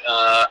like.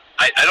 I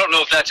don't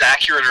know if that's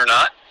accurate or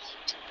not.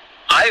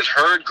 I've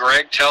heard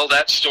Greg tell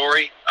that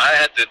story. I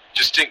had the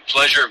distinct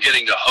pleasure of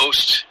getting to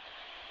host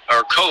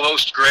or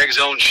co-host Greg's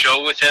own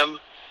show with him.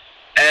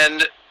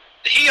 And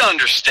he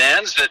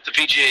understands that the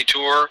PGA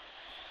Tour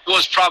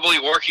was probably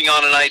working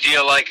on an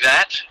idea like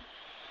that.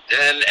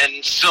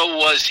 And so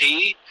was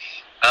he.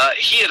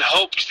 He had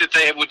hoped that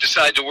they would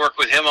decide to work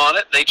with him on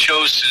it. They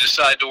chose to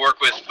decide to work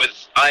with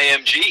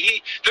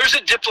IMG. There's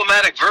a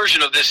diplomatic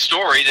version of this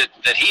story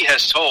that he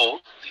has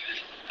told.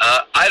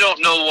 I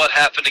don't know what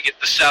happened to get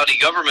the Saudi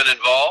government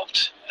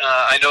involved.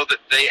 I know that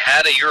they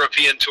had a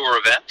European Tour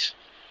event,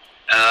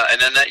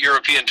 and then that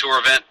European Tour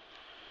event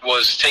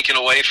was taken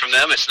away from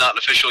them. It's not an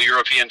official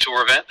European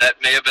Tour event. That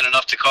may have been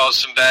enough to cause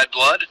some bad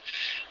blood.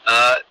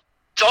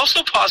 It's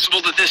also possible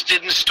that this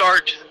didn't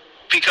start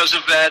because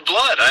of bad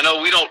blood. I know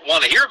we don't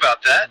want to hear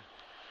about that,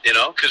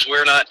 because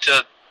we're not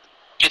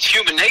it's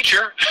human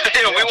nature.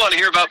 We want to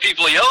hear about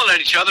people yelling at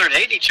each other and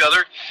hating each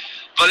other,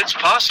 but it's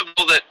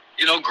possible that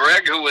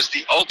Greg, who was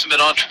the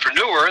ultimate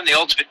entrepreneur and the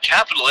ultimate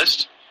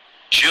capitalist,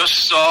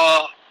 just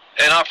saw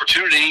an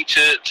opportunity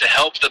to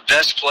help the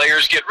best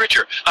players get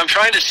richer. I'm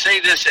trying to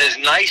say this as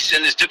nice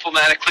and as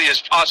diplomatically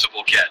as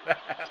possible, Ken.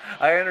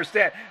 I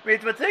understand. I mean,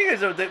 the thing is,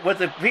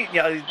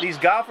 these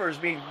golfers,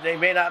 they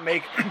may not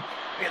make.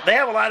 They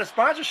have a lot of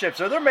sponsorships,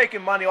 so they're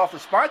making money off the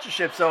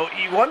sponsorship. So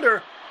you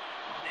wonder,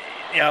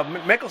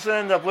 Mickelson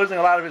ended up losing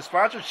a lot of his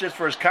sponsorships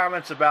for his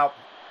comments about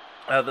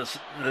the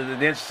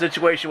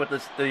situation with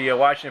the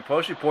Washington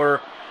Post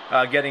reporter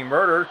getting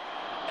murdered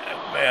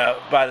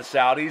by the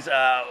Saudis.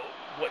 I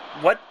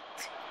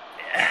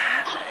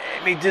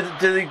mean,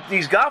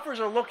 these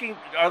golfers are looking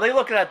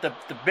at the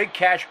big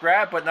cash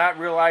grab, but not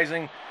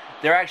realizing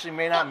they actually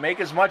may not make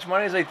as much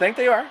money as they think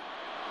they are?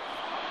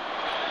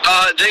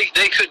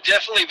 They could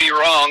definitely be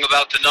wrong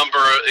about the number,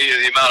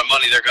 the amount of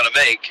money they're going to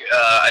make.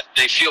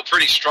 They feel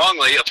pretty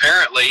strongly,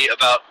 apparently,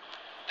 about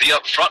the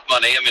upfront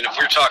money. I mean, if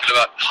we're talking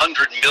about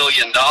 $100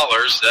 million,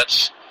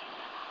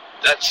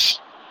 that's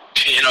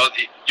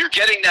you're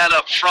getting that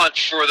up front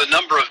for the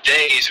number of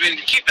days. I mean,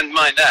 keep in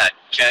mind that,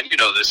 Ken,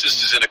 this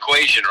is an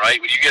equation, right?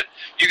 When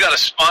you you got a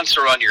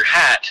sponsor on your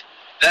hat,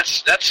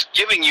 that's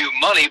giving you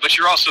money, but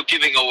you're also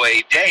giving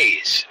away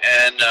days.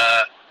 And,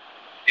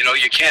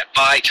 you can't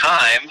buy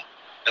time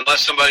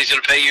unless somebody's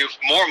going to pay you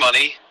more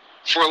money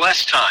for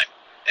less time.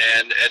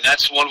 And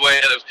that's one way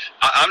of,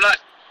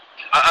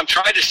 I'm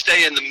trying to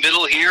stay in the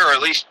middle here, or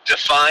at least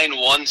define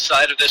one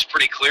side of this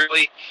pretty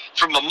clearly.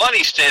 From a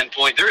money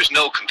standpoint, there is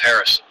no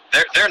comparison.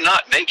 They're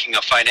not making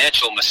a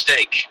financial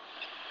mistake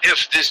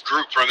if this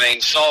group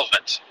remains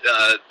solvent.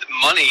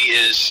 Money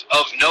is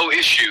of no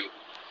issue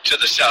to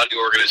the Saudi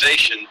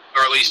organization,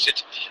 or at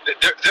least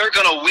they're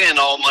going to win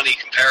all money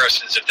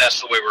comparisons if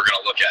that's the way we're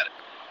going to look at it.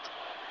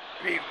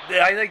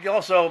 I think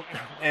also,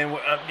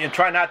 and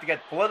try not to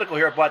get political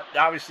here, but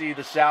obviously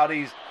the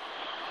Saudis,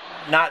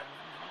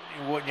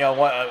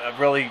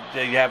 really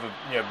they have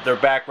their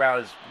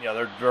background is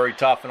they're very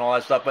tough and all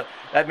that stuff. But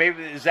that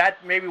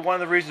maybe one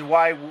of the reasons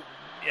why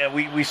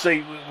we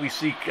see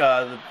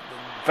the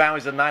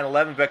families of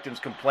 9/11 victims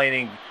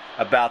complaining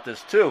about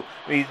this too.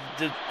 I mean,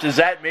 does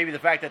that maybe the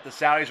fact that the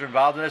Saudis are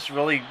involved in this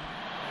really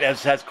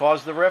has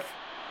caused the rift?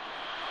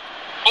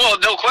 Well,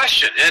 no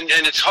question, and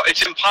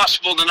it's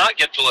impossible to not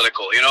get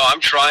political. I'm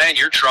trying,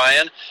 you're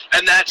trying,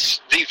 and that's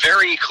the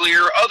very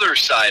clear other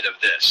side of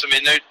this. I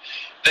mean,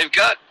 they've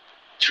got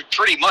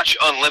pretty much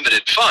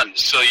unlimited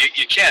funds, so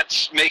you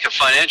can't make a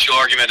financial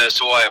argument as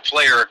to why a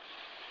player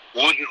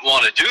wouldn't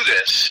want to do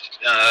this.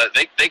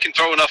 They can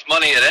throw enough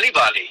money at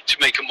anybody to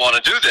make them want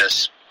to do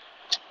this.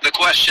 The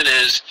question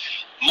is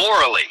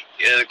morally.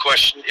 The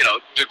question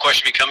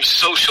becomes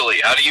socially.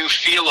 How do you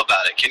feel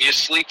about it? Can you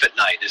sleep at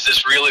night? Is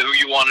this really who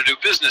you want to do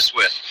business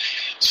with?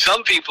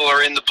 Some people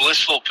are in the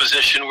blissful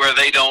position where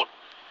they don't,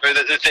 or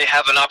that they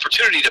have an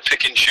opportunity to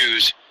pick and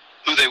choose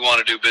who they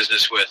want to do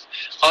business with.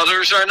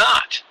 Others are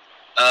not.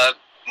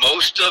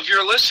 Most of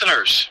your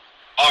listeners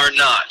are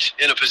not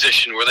in a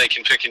position where they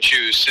can pick and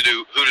choose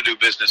who to do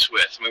business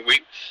with. I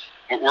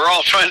mean, we're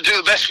all trying to do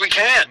the best we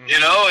can,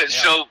 Yeah.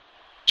 So.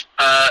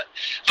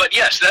 But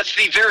yes, that's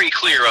the very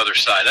clear other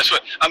side. That's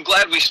what I'm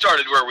glad we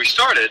started where we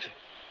started.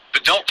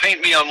 But don't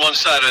paint me on one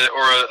side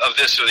of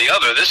this or the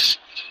other. This,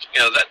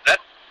 that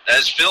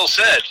as Phil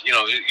said, you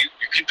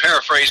can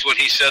paraphrase what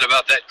he said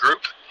about that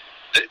group.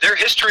 Their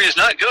history is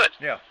not good.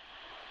 Yeah.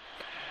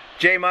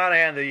 Jay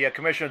Monahan, the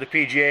commissioner of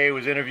the PGA,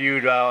 was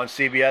interviewed on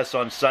CBS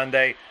on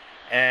Sunday,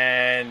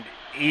 and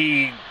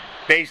he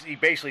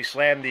basically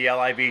slammed the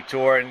LIV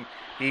tour, and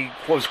he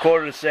was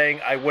quoted as saying,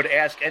 "I would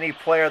ask any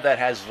player that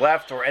has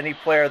left or any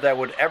player that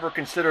would ever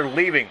consider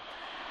leaving,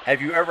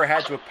 have you ever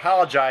had to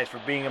apologize for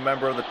being a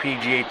member of the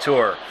PGA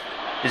Tour?"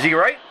 Is he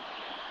right?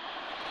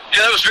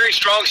 Yeah, that was very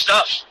strong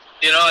stuff.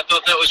 I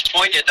thought that was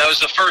poignant. That was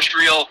the first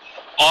real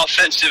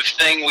offensive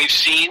thing we've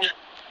seen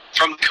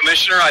from the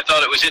commissioner. I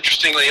thought it was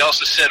interesting that he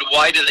also said,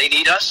 "Why do they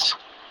need us?"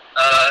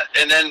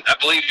 And then I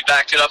believe he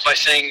backed it up by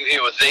saying,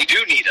 they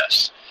do need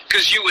us.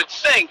 Because you would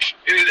think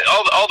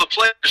all the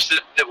players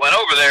that went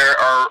over there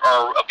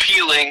are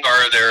appealing,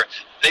 or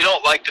they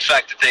don't like the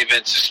fact that they've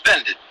been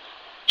suspended.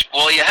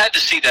 Well, you had to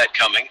see that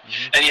coming,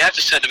 and you have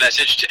to send a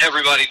message to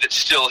everybody that's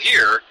still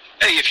here.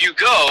 Hey, if you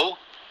go,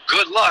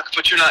 good luck,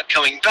 but you're not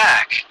coming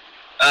back.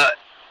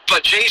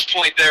 But Jay's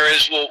point there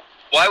is, well,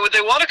 why would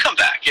they want to come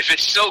back? If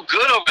it's so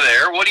good over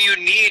there, what do you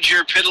need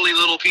your piddly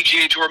little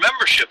PGA Tour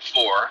membership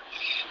for?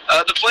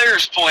 The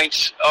players'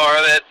 points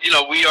are that,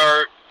 we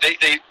are...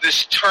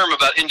 this term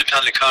about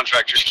independent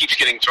contractors keeps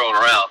getting thrown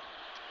around.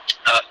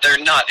 They're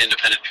not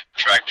independent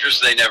contractors.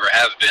 They never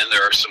have been.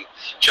 There are some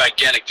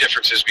gigantic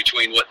differences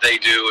between what they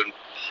do and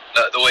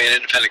the way an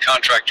independent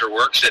contractor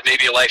works. That may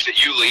be a life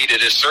that you lead.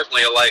 It is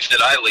certainly a life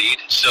that I lead.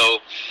 So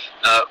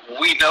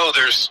we know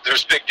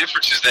there's big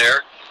differences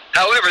there.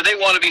 However, they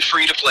want to be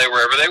free to play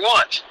wherever they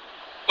want.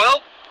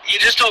 Well, you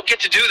just don't get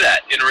to do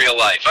that in real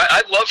life.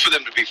 I'd love for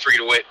them to be free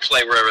to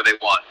play wherever they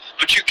want.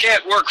 But you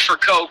can't work for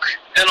Coke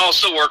and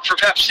also work for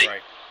Pepsi.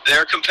 Right.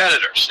 They're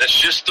competitors. That's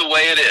just the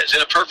way it is.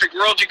 In a perfect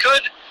world, you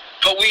could,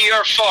 but we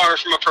are far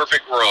from a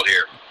perfect world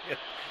here. Yeah,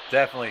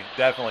 definitely.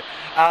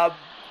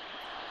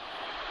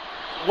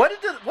 What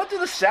do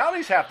the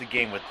Saudis have to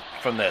gain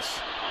from this?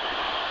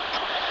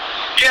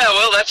 Yeah,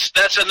 well,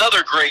 that's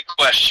another great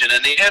question.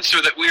 And the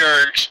answer that we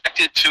are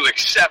expected to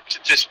accept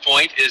at this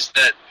point is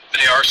that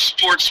they are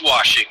sports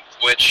washing,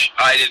 which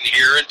I didn't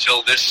hear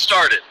until this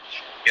started.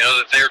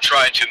 That they're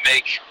trying to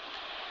make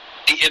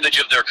the image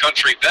of their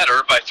country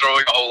better by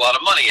throwing a whole lot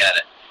of money at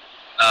it.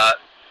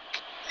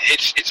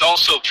 It's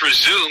also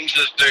presumed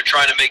that they're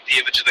trying to make the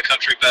image of the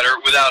country better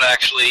without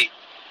actually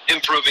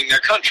improving their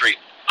country.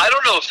 I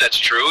don't know if that's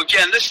true.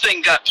 Again, this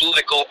thing got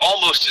political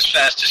almost as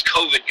fast as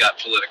COVID got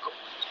political.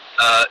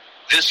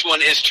 This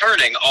one is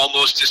turning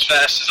almost as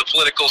fast as the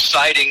political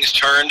sightings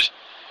turned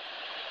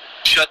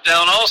shut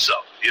down also.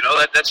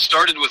 That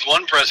started with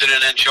one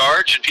president in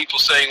charge and people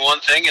saying one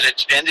thing, and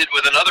it ended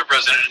with another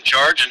president in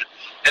charge and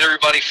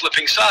everybody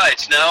flipping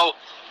sides. Now,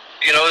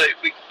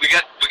 we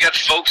got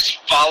folks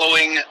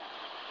following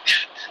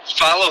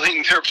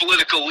their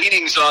political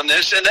leanings on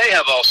this, and they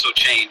have also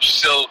changed.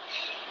 So,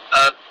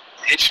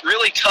 it's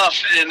really tough,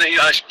 and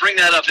I bring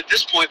that up at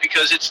this point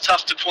because it's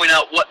tough to point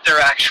out what their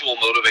actual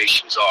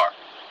motivations are.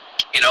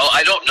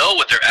 I don't know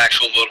what their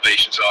actual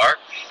motivations are.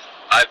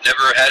 I've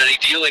never had any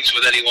dealings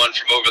with anyone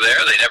from over there.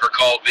 They never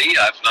called me.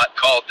 I've not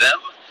called them.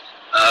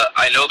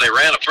 I know they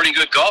ran a pretty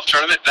good golf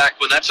tournament back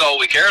when that's all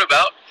we cared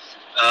about.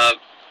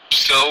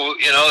 So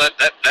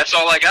that's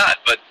all I got.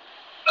 But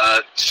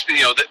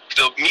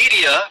the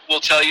media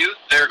will tell you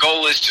their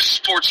goal is to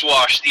sports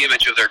wash the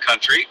image of their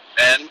country,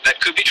 and that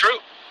could be true.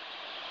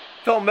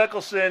 Phil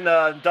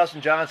Mickelson,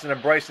 Dustin Johnson,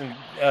 and Bryson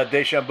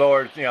DeChambeau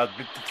are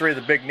three of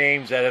the big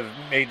names that have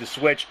made the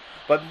switch.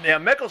 But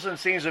Mickelson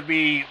seems to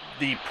be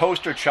the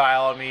poster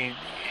child. I mean,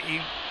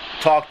 he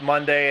talked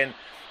Monday and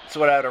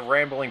sort of had a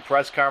rambling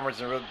press conference,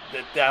 and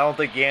I don't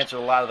think he answered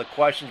a lot of the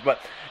questions. But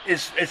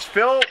is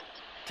Phil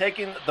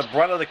taking the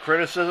brunt of the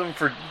criticism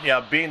for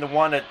being the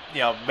one that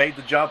made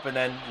the jump and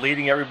then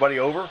leading everybody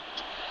over?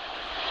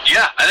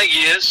 Yeah, I think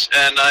he is,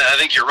 and I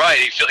think you're right.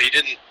 He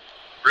didn't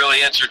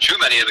really answer too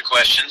many of the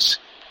questions.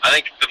 I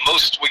think the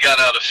most we got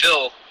out of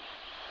Phil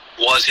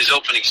was his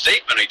opening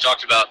statement. He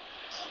talked about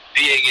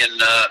being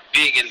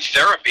in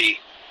therapy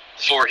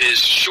for his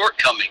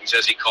shortcomings,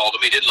 as he called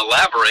them. He didn't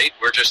elaborate.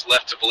 We're just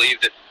left to believe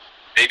that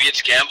maybe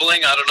it's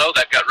gambling. I don't know.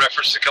 That got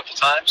referenced a couple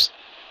times.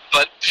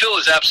 But Phil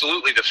is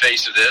absolutely the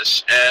face of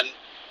this. And,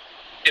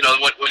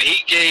 when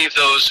he gave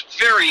those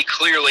very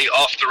clearly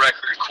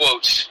off-the-record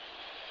quotes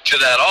to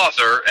that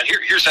author, and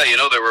here's how you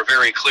know they were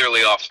very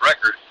clearly off the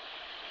record.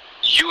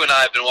 You and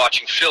I have been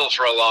watching Phil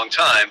for a long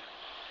time.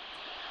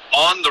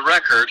 On the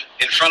record,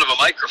 in front of a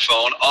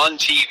microphone, on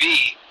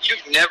TV,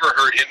 you've never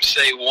heard him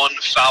say one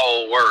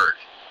foul word.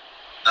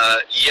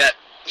 Yet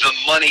the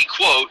money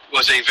quote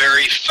was a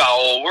very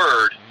foul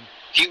word.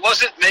 He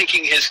wasn't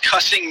making his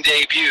cussing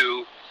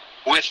debut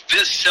with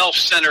this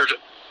self-centered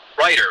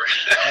writer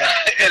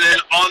in an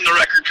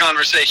on-the-record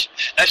conversation.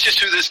 That's just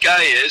who this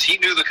guy is. He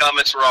knew the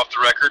comments were off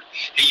the record.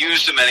 He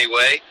used them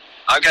anyway.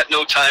 I've got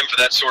no time for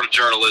that sort of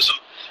journalism.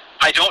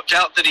 I don't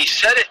doubt that he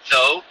said it,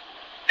 though.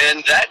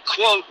 And that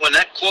quote, when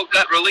that quote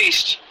got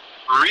released,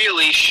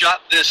 really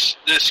shot this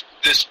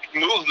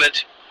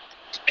movement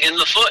in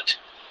the foot.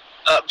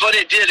 But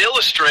it did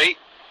illustrate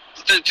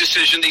the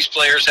decision these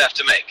players have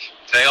to make.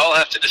 They all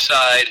have to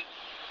decide,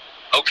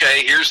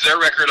 okay, here's their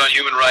record on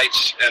human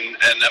rights, and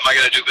am I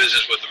going to do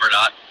business with them or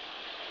not?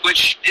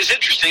 Which is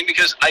interesting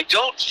because I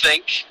don't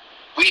think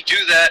we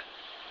do that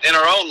in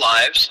our own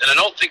lives, and I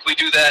don't think we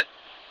do that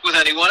with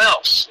anyone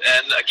else.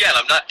 And again,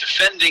 I'm not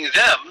defending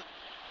them.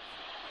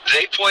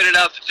 They pointed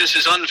out that this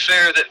is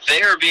unfair that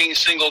they are being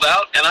singled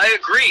out, and I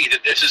agree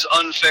that this is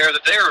unfair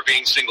that they are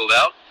being singled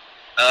out.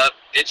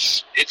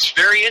 It's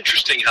very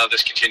interesting how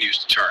this continues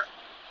to turn.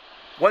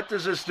 What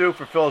does this do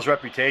for Phil's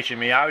reputation? I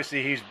mean,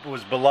 obviously he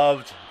was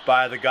beloved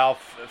by the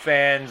golf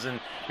fans and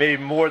maybe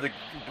more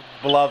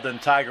beloved than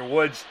Tiger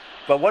Woods,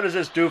 but what does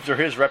this do for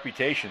his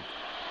reputation?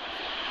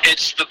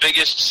 It's the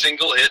biggest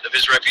single hit of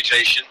his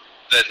reputation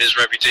that his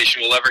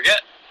reputation will ever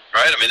get,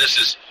 right? I mean, this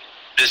is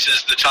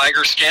the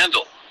Tiger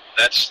scandal.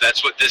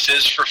 That's what this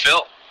is for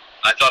Phil.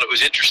 I thought it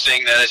was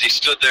interesting that as he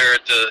stood there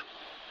at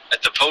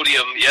the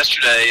podium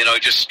yesterday, he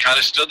just kind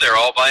of stood there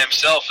all by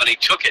himself, and he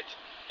took it.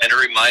 And it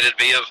reminded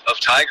me of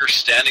Tiger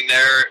standing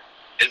there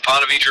in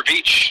Ponte Vedra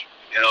Beach,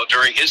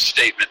 during his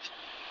statement.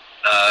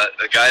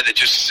 A guy that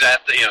just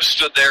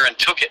stood there and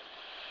took it.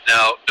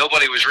 Now,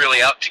 nobody was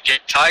really out to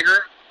get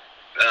Tiger.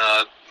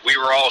 We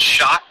were all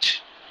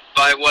shocked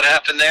by what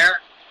happened there.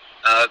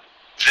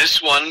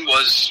 This one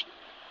was,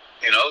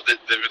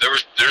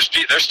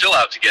 they're still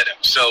out to get him.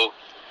 So,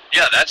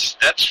 yeah, that's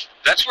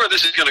where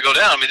this is going to go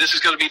down. I mean, this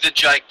is going to be the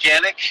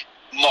gigantic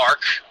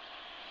mark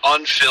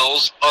on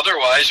Phil's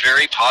otherwise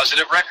very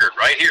positive record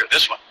right here,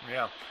 this one.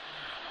 Yeah.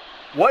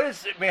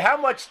 How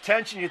much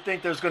tension do you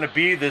think there's going to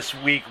be this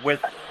week with,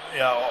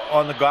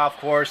 on the golf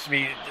course?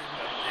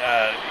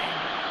 I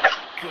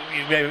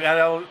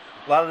know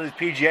a lot of the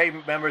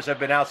PGA members have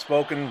been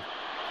outspoken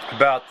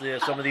about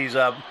some of these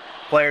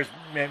players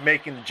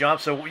making the jump.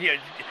 So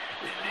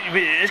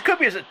it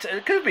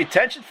could be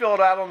tension filled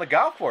out on the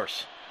golf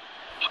course.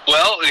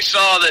 Well, we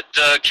saw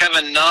that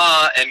Kevin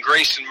Na and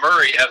Grayson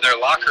Murray have their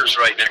lockers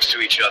right next to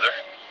each other.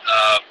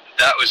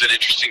 That was an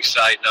interesting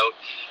side note.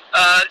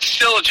 It's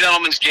still a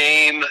gentleman's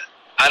game.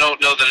 I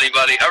don't know that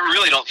I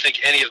really don't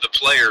think any of the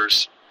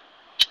players,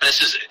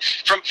 this is,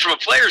 from a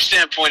player's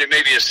standpoint, it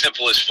may be as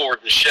simple as Ford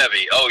and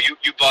Chevy. Oh,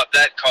 you bought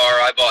that car,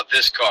 I bought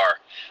this car.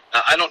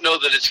 I don't know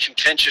that it's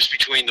contentious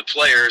between the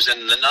players,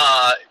 and the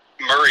Na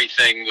Murray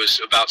thing was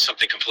about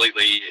something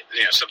completely,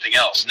 something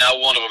else. Now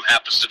one of them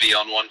happens to be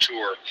on one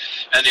tour,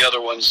 and the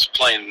other one's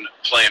playing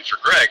for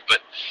Greg. But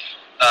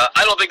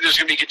I don't think there's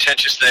going to be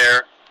contentiousness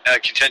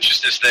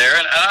there,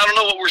 and I don't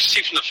know what we're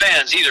seeing from the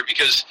fans either,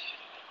 because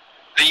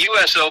the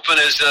U.S. Open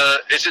is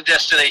a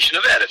destination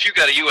event. If you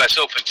got a U.S.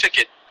 Open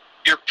ticket,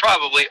 you're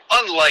probably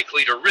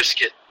unlikely to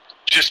risk it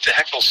just to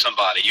heckle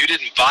somebody. You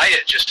didn't buy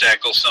it just to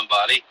heckle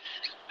somebody.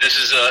 This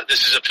is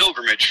a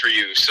pilgrimage for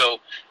you. So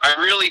I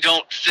really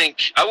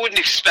I wouldn't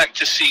expect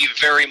to see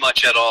very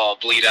much at all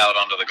bleed out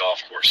onto the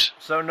golf course.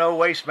 So no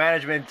waste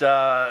management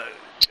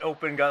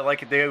open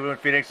like they do in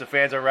Phoenix. The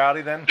fans are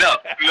rowdy then? No,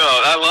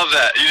 I love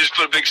that. You just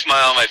put a big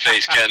smile on my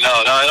face, Ken. No,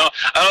 I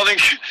don't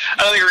think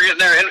we're getting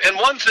there. And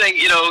one thing,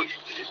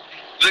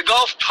 the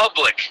golf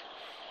public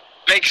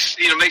uses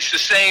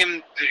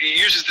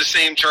the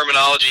same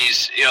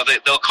terminologies.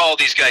 They'll call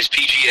these guys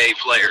PGA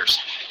players.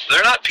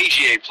 They're not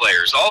PGA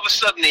players. All of a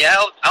sudden, the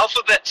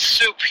alphabet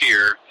soup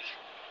here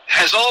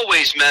has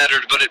always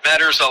mattered, but it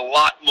matters a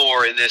lot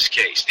more in this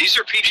case. These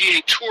are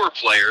PGA Tour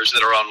players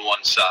that are on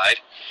one side.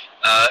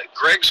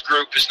 Greg's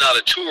group is not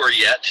a tour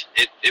yet.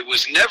 It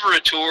was never a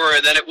tour,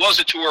 and then it was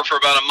a tour for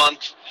about a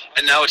month,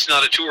 and now it's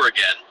not a tour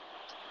again.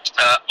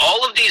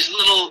 All of these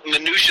little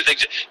minutia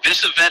things.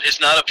 This event is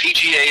not a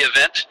PGA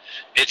event.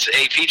 It's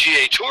a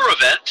PGA Tour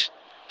event,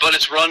 but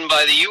it's run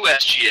by the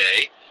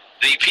USGA.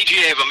 The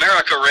PGA of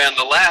America ran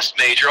the last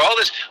major. All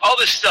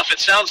this stuff. It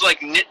sounds like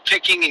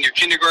nitpicking and your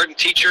kindergarten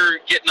teacher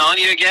getting on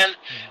you again.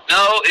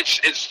 No,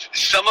 it's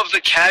some of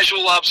the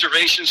casual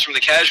observations from the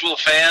casual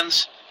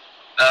fans.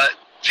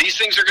 These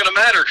things are going to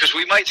matter because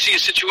we might see a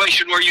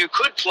situation where you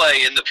could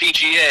play in the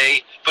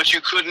PGA, but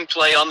you couldn't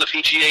play on the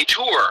PGA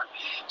Tour.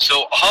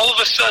 So all of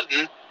a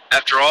sudden,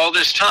 after all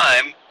this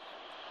time,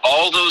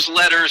 all those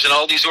letters and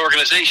all these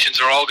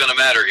organizations are all going to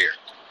matter here.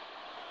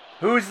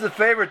 Who's the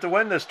favorite to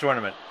win this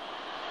tournament?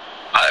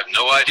 I have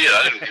no idea.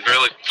 I didn't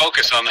really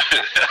focus on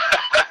that.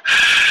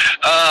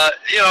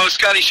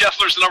 Scotty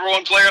Scheffler's the number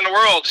one player in the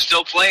world,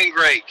 still playing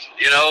great.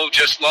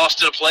 Just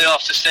lost in a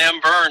playoff to Sam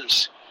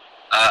Burns.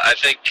 I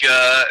think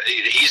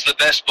he's the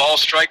best ball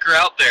striker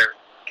out there,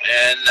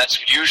 and that's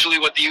usually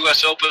what the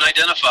U.S. Open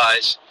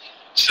identifies.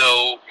 So,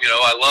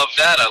 I love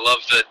that. I love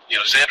that,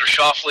 Xander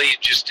Schauffele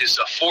just is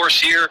a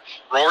force here.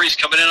 Rory's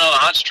coming in on a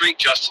hot streak.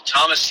 Justin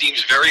Thomas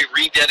seems very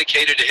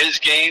rededicated to his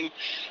game.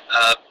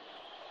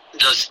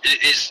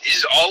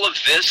 Is all of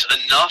this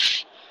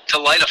enough to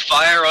light a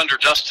fire under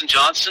Dustin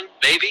Johnson?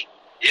 Maybe.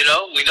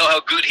 We know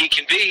how good he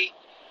can be.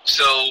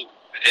 So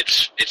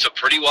it's a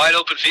pretty wide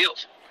open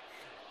field.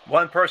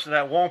 One person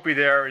that won't be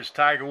there is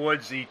Tiger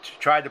Woods. He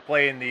tried to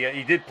play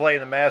he did play in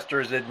the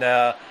Masters and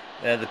the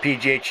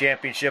PGA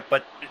Championship,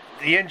 but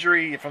the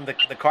injury from the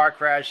car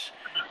crash,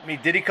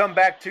 did he come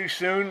back too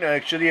soon?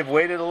 Should he have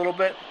waited a little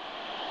bit?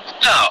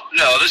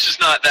 No, this is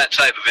not that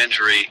type of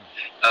injury.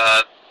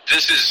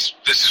 This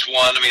is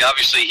one.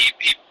 Obviously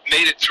he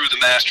made it through the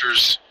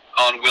Masters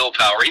on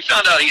willpower. He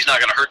found out he's not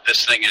going to hurt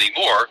this thing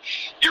anymore.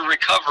 You're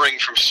recovering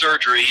from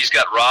surgery. He's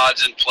got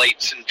rods and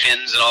plates and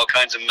pins and all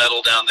kinds of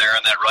metal down there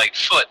on that right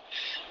foot.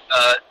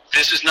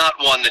 This is not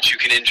one that you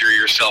can injure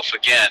yourself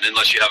again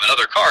unless you have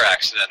another car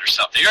accident or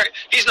something.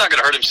 He's not going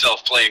to hurt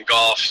himself playing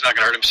golf. He's not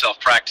going to hurt himself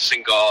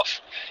practicing golf.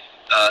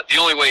 The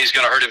only way he's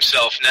going to hurt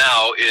himself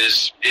now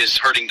is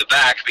hurting the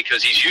back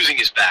because he's using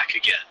his back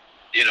again.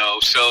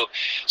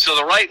 So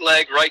the right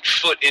leg, right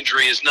foot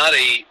injury is not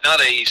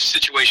a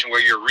situation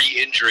where you're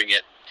re-injuring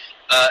it.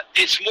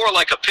 It's more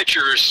like a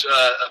pitcher's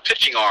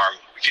pitching arm.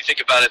 If you think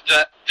about it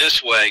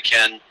this way,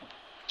 Ken,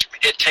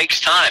 it takes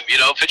time.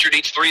 Pitcher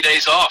needs 3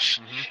 days off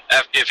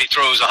if he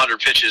throws 100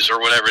 pitches or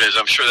whatever it is.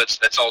 I'm sure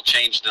that's all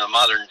changed in the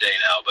modern day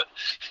now. But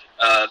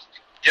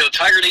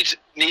Tiger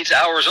needs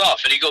hours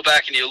off, and you go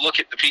back and you look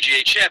at the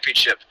PGA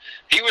Championship.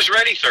 He was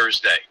ready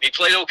Thursday. He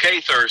played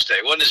okay Thursday.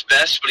 It wasn't his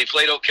best, but he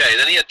played okay.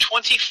 Then he had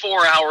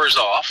 24 hours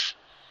off,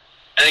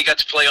 and he got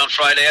to play on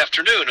Friday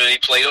afternoon, and he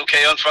played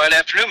okay on Friday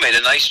afternoon, made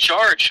a nice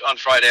charge on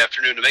Friday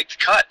afternoon to make the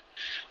cut.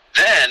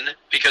 Then,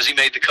 because he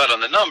made the cut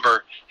on the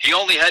number, he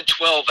only had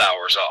 12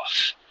 hours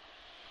off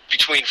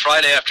between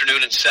Friday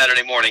afternoon and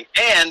Saturday morning,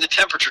 and the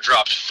temperature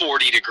dropped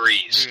 40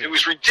 degrees. It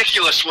was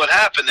ridiculous what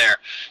happened there.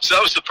 So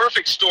that was the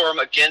perfect storm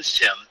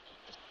against him.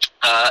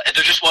 And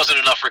there just wasn't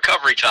enough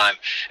recovery time.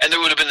 And there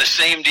would have been the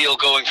same deal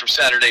going from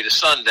Saturday to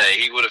Sunday.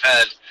 He would have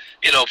had,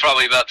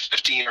 probably about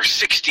 15 or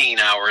 16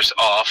 hours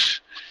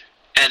off,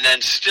 and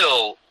then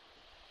still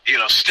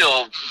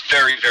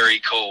very, very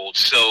cold.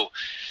 So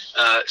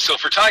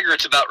for Tiger,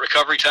 it's about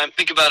recovery time.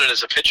 Think about it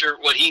as a pitcher.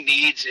 What he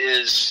needs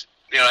is,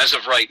 as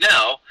of right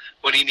now,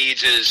 what he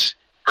needs is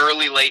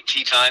early, late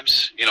tee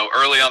times,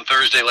 early on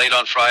Thursday, late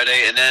on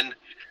Friday, and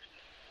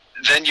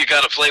then you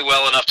got to play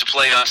well enough to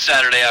play on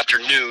Saturday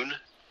afternoon,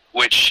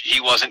 which he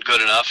wasn't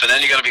good enough, and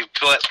then you got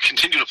to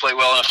continue to play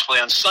well enough to play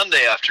on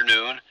Sunday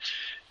afternoon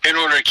in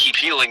order to keep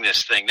healing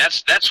this thing.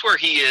 That's where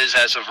he is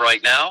as of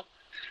right now.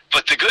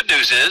 But the good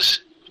news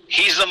is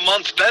he's a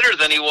month better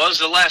than he was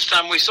the last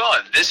time we saw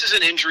him. This is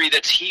an injury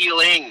that's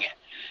healing.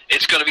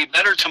 It's going to be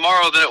better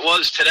tomorrow than it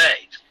was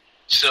today.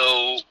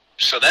 So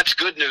that's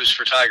good news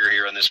for Tiger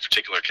here in this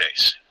particular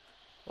case.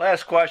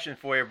 Last question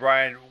for you,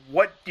 Brian.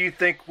 What do you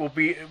think will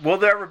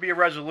there ever be a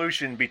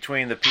resolution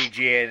between the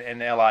PGA and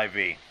the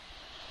LIV?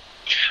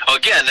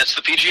 Again, that's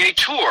the PGA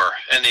Tour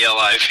and the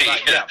LIV.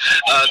 Right, yeah.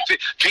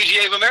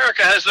 PGA of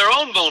America has their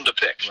own bone to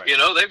pick. Right.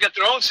 They've got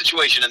their own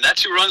situation, and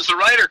that's who runs the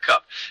Ryder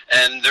Cup.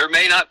 And there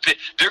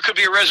could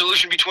be a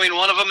resolution between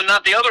one of them and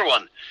not the other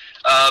one.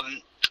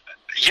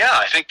 Yeah,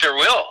 I think there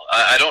will.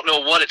 I don't know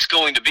what it's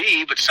going to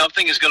be, but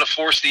something is going to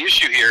force the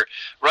issue here.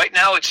 Right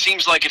now, it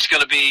seems like it's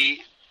going to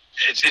be.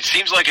 It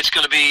seems like it's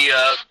going to be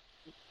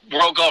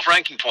world golf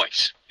ranking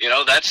points.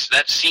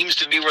 That seems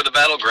to be where the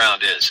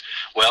battleground is.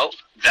 Well,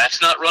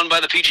 that's not run by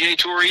the PGA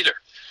Tour either.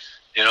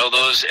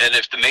 Those, and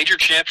if the major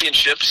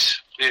championships.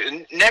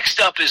 Next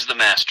up is the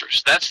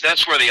Masters.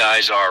 That's where the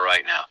eyes are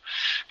right now.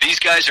 These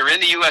guys are in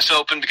the U.S.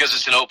 Open because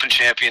it's an Open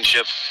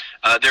championship.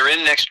 They're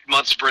in next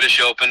month's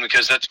British Open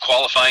because that's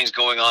qualifying's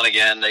going on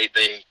again.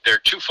 They're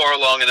too far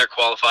along in their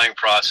qualifying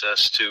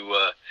process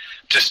to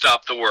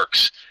stop the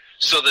works.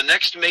 So the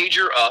next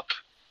major up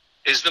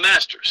is the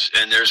Masters,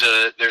 and there's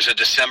a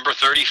December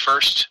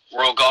 31st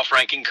World Golf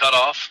Ranking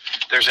cutoff.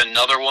 There's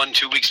another one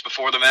 2 weeks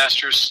before the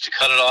Masters to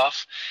cut it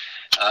off.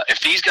 If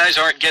these guys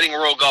aren't getting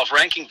World Golf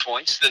Ranking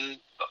points, then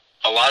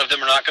a lot of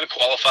them are not going to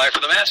qualify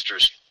for the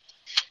Masters.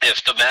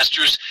 If the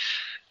Masters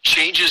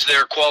changes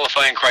their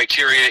qualifying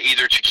criteria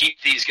either to keep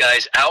these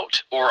guys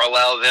out or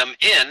allow them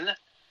in,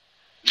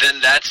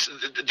 then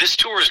this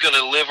tour is going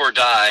to live or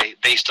die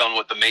based on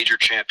what the major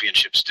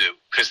championships do,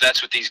 because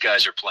that's what these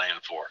guys are playing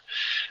for.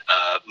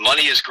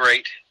 Money is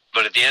great,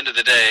 but at the end of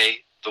the day,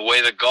 the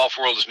way the golf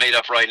world is made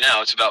up right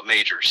now, it's about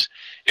majors.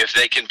 If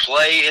they can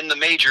play in the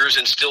majors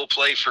and still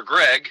play for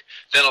Greg,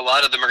 then a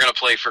lot of them are going to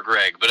play for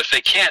Greg. But if they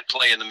can't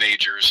play in the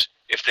majors,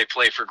 if they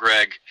play for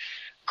Greg,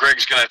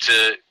 Greg's going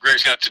to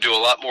have to do a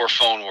lot more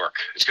phone work.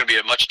 It's going to be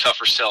a much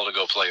tougher sell to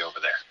go play over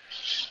there.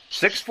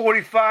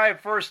 6:45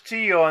 first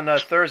tee on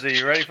Thursday.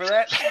 You ready for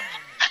that?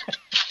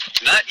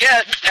 Not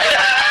yet.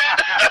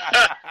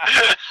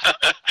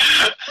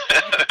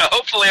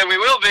 Hopefully we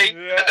will be.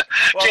 Yeah.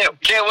 Well,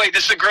 Can't wait.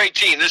 This is a great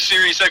team. This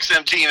Sirius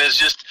XM team is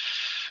just.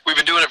 We've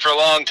been doing it for a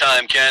long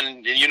time, Ken,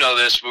 and you know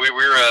this.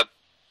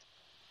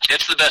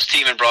 It's the best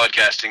team in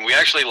broadcasting. We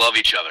actually love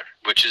each other,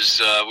 which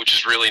is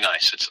really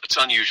nice. It's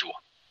unusual.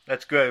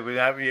 That's good.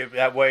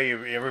 That way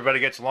everybody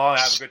gets along,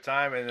 have a good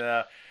time, and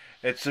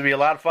it's going to be a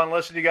lot of fun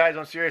listening to you guys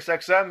on Sirius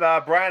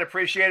XM. Brian,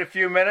 appreciate a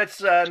few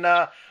minutes,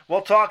 and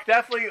we'll talk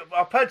definitely.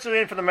 I'll pencil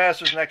in for the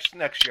Masters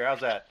next year. How's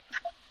that?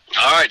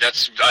 All right,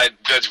 that's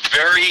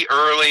very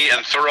early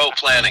and thorough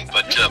planning,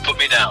 but put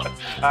me down.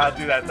 I'll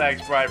do that.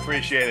 Thanks, Brian.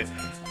 Appreciate it.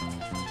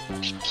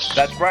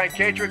 That's Brian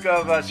Katrick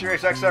of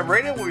Sirius XM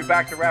Radio. We'll be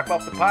back to wrap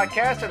up the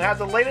podcast and have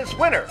the latest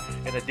winner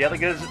in the Daily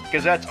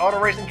Gazette's Auto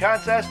Racing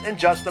Contest in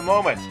just a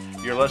moment.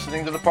 You're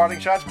listening to the Parting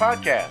Shots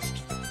Podcast.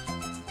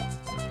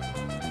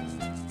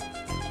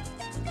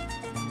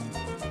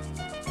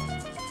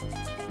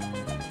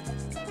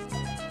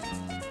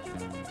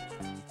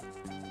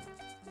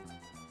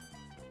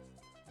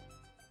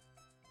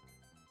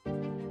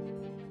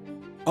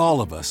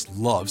 All of us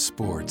love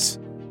sports,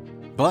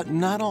 but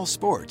not all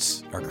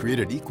sports are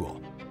created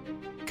equal.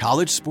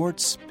 College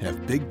sports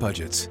have big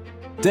budgets,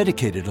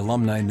 dedicated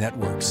alumni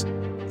networks,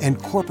 and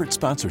corporate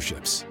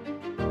sponsorships.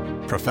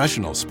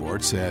 Professional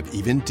sports have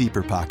even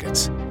deeper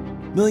pockets,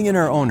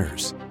 millionaire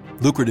owners,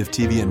 lucrative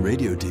TV and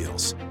radio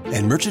deals,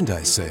 and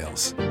merchandise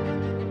sales.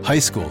 High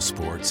school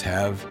sports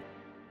have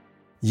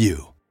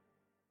you.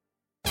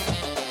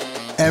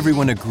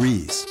 Everyone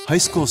agrees high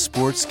school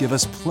sports give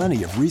us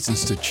plenty of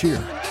reasons to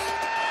cheer.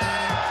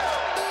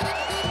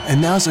 And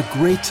now's a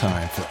great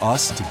time for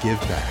us to give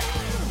back.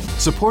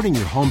 Supporting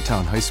your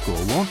hometown high school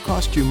won't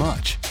cost you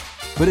much,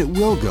 but it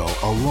will go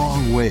a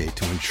long way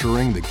to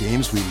ensuring the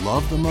games we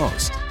love the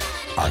most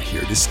are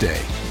here to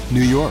stay.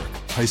 New York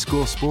high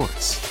school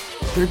sports.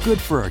 They're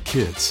good for our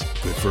kids,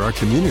 good for our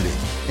community,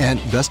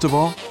 and best of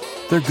all,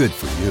 they're good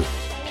for you.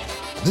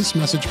 This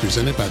message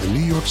presented by the New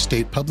York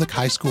State Public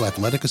High School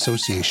Athletic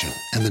Association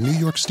and the New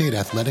York State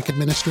Athletic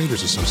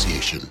Administrators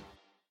Association.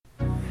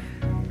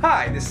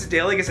 Hi, this is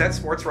Daily Gazette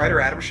sports writer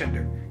Adam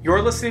Schinder.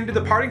 You're listening to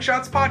the Parting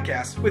Shots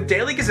podcast with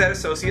Daily Gazette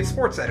Associate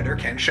Sports Editor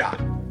Ken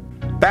Schott.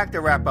 Back to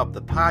wrap up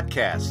the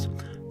podcast.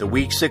 The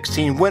Week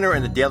 16 winner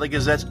in the Daily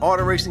Gazette's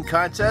Auto Racing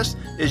Contest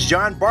is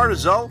John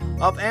Bartizo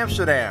of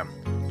Amsterdam.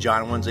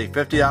 John wins a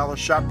 $50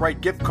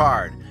 ShopRite gift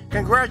card.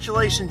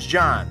 Congratulations,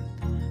 John.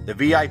 The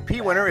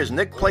VIP winner is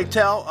Nick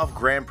Platel of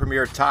Grand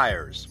Premier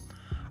Tires.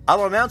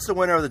 I'll announce the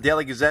winner of the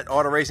Daily Gazette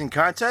Auto Racing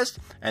Contest,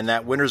 and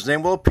that winner's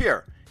name will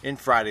appear in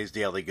Friday's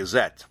Daily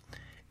Gazette.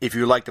 If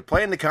you'd like to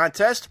play in the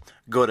contest,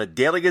 go to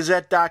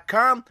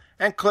dailygazette.com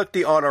and click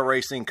the Auto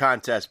Racing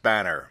Contest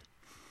banner.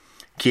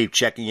 Keep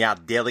checking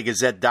out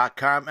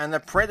dailygazette.com and the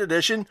print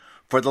edition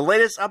for the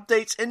latest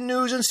updates in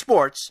news and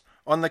sports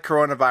on the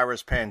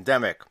coronavirus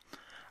pandemic.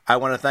 I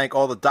want to thank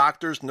all the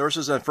doctors,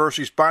 nurses, and first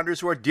responders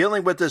who are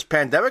dealing with this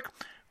pandemic.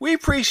 We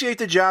appreciate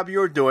the job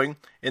you are doing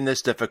in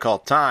this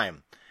difficult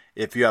time.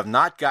 If you have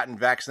not gotten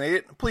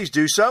vaccinated, please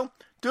do so.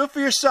 Do it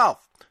for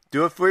yourself,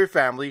 do it for your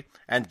family,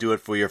 and do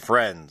it for your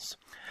friends.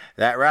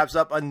 That wraps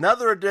up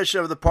another edition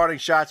of the Parting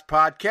Shots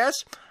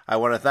podcast. I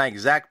want to thank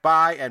Zach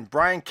Bai and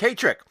Brian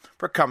Katrick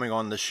for coming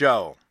on the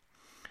show.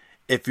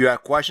 If you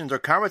have questions or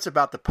comments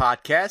about the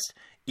podcast,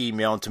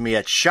 email them to me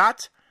at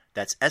shott,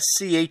 that's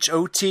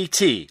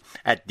SCHOTT,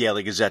 at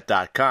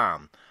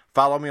dailygazette.com.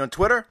 Follow me on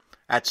Twitter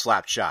at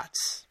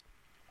Slapshots.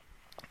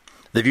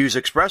 The views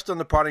expressed on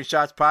the Parting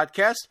Shots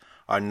podcast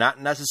are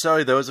not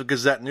necessarily those of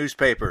Gazette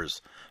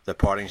newspapers. The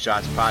Parting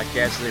Shots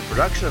podcast is a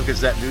production of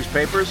Gazette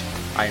newspapers.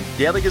 I am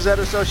Daily Gazette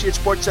Associate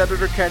Sports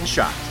Editor Ken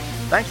Schott.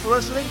 Thanks for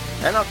listening,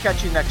 and I'll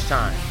catch you next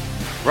time.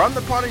 From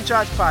the Parting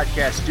Shots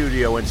podcast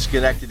studio in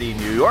Schenectady,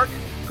 New York,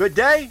 good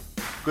day,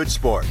 good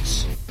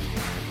sports.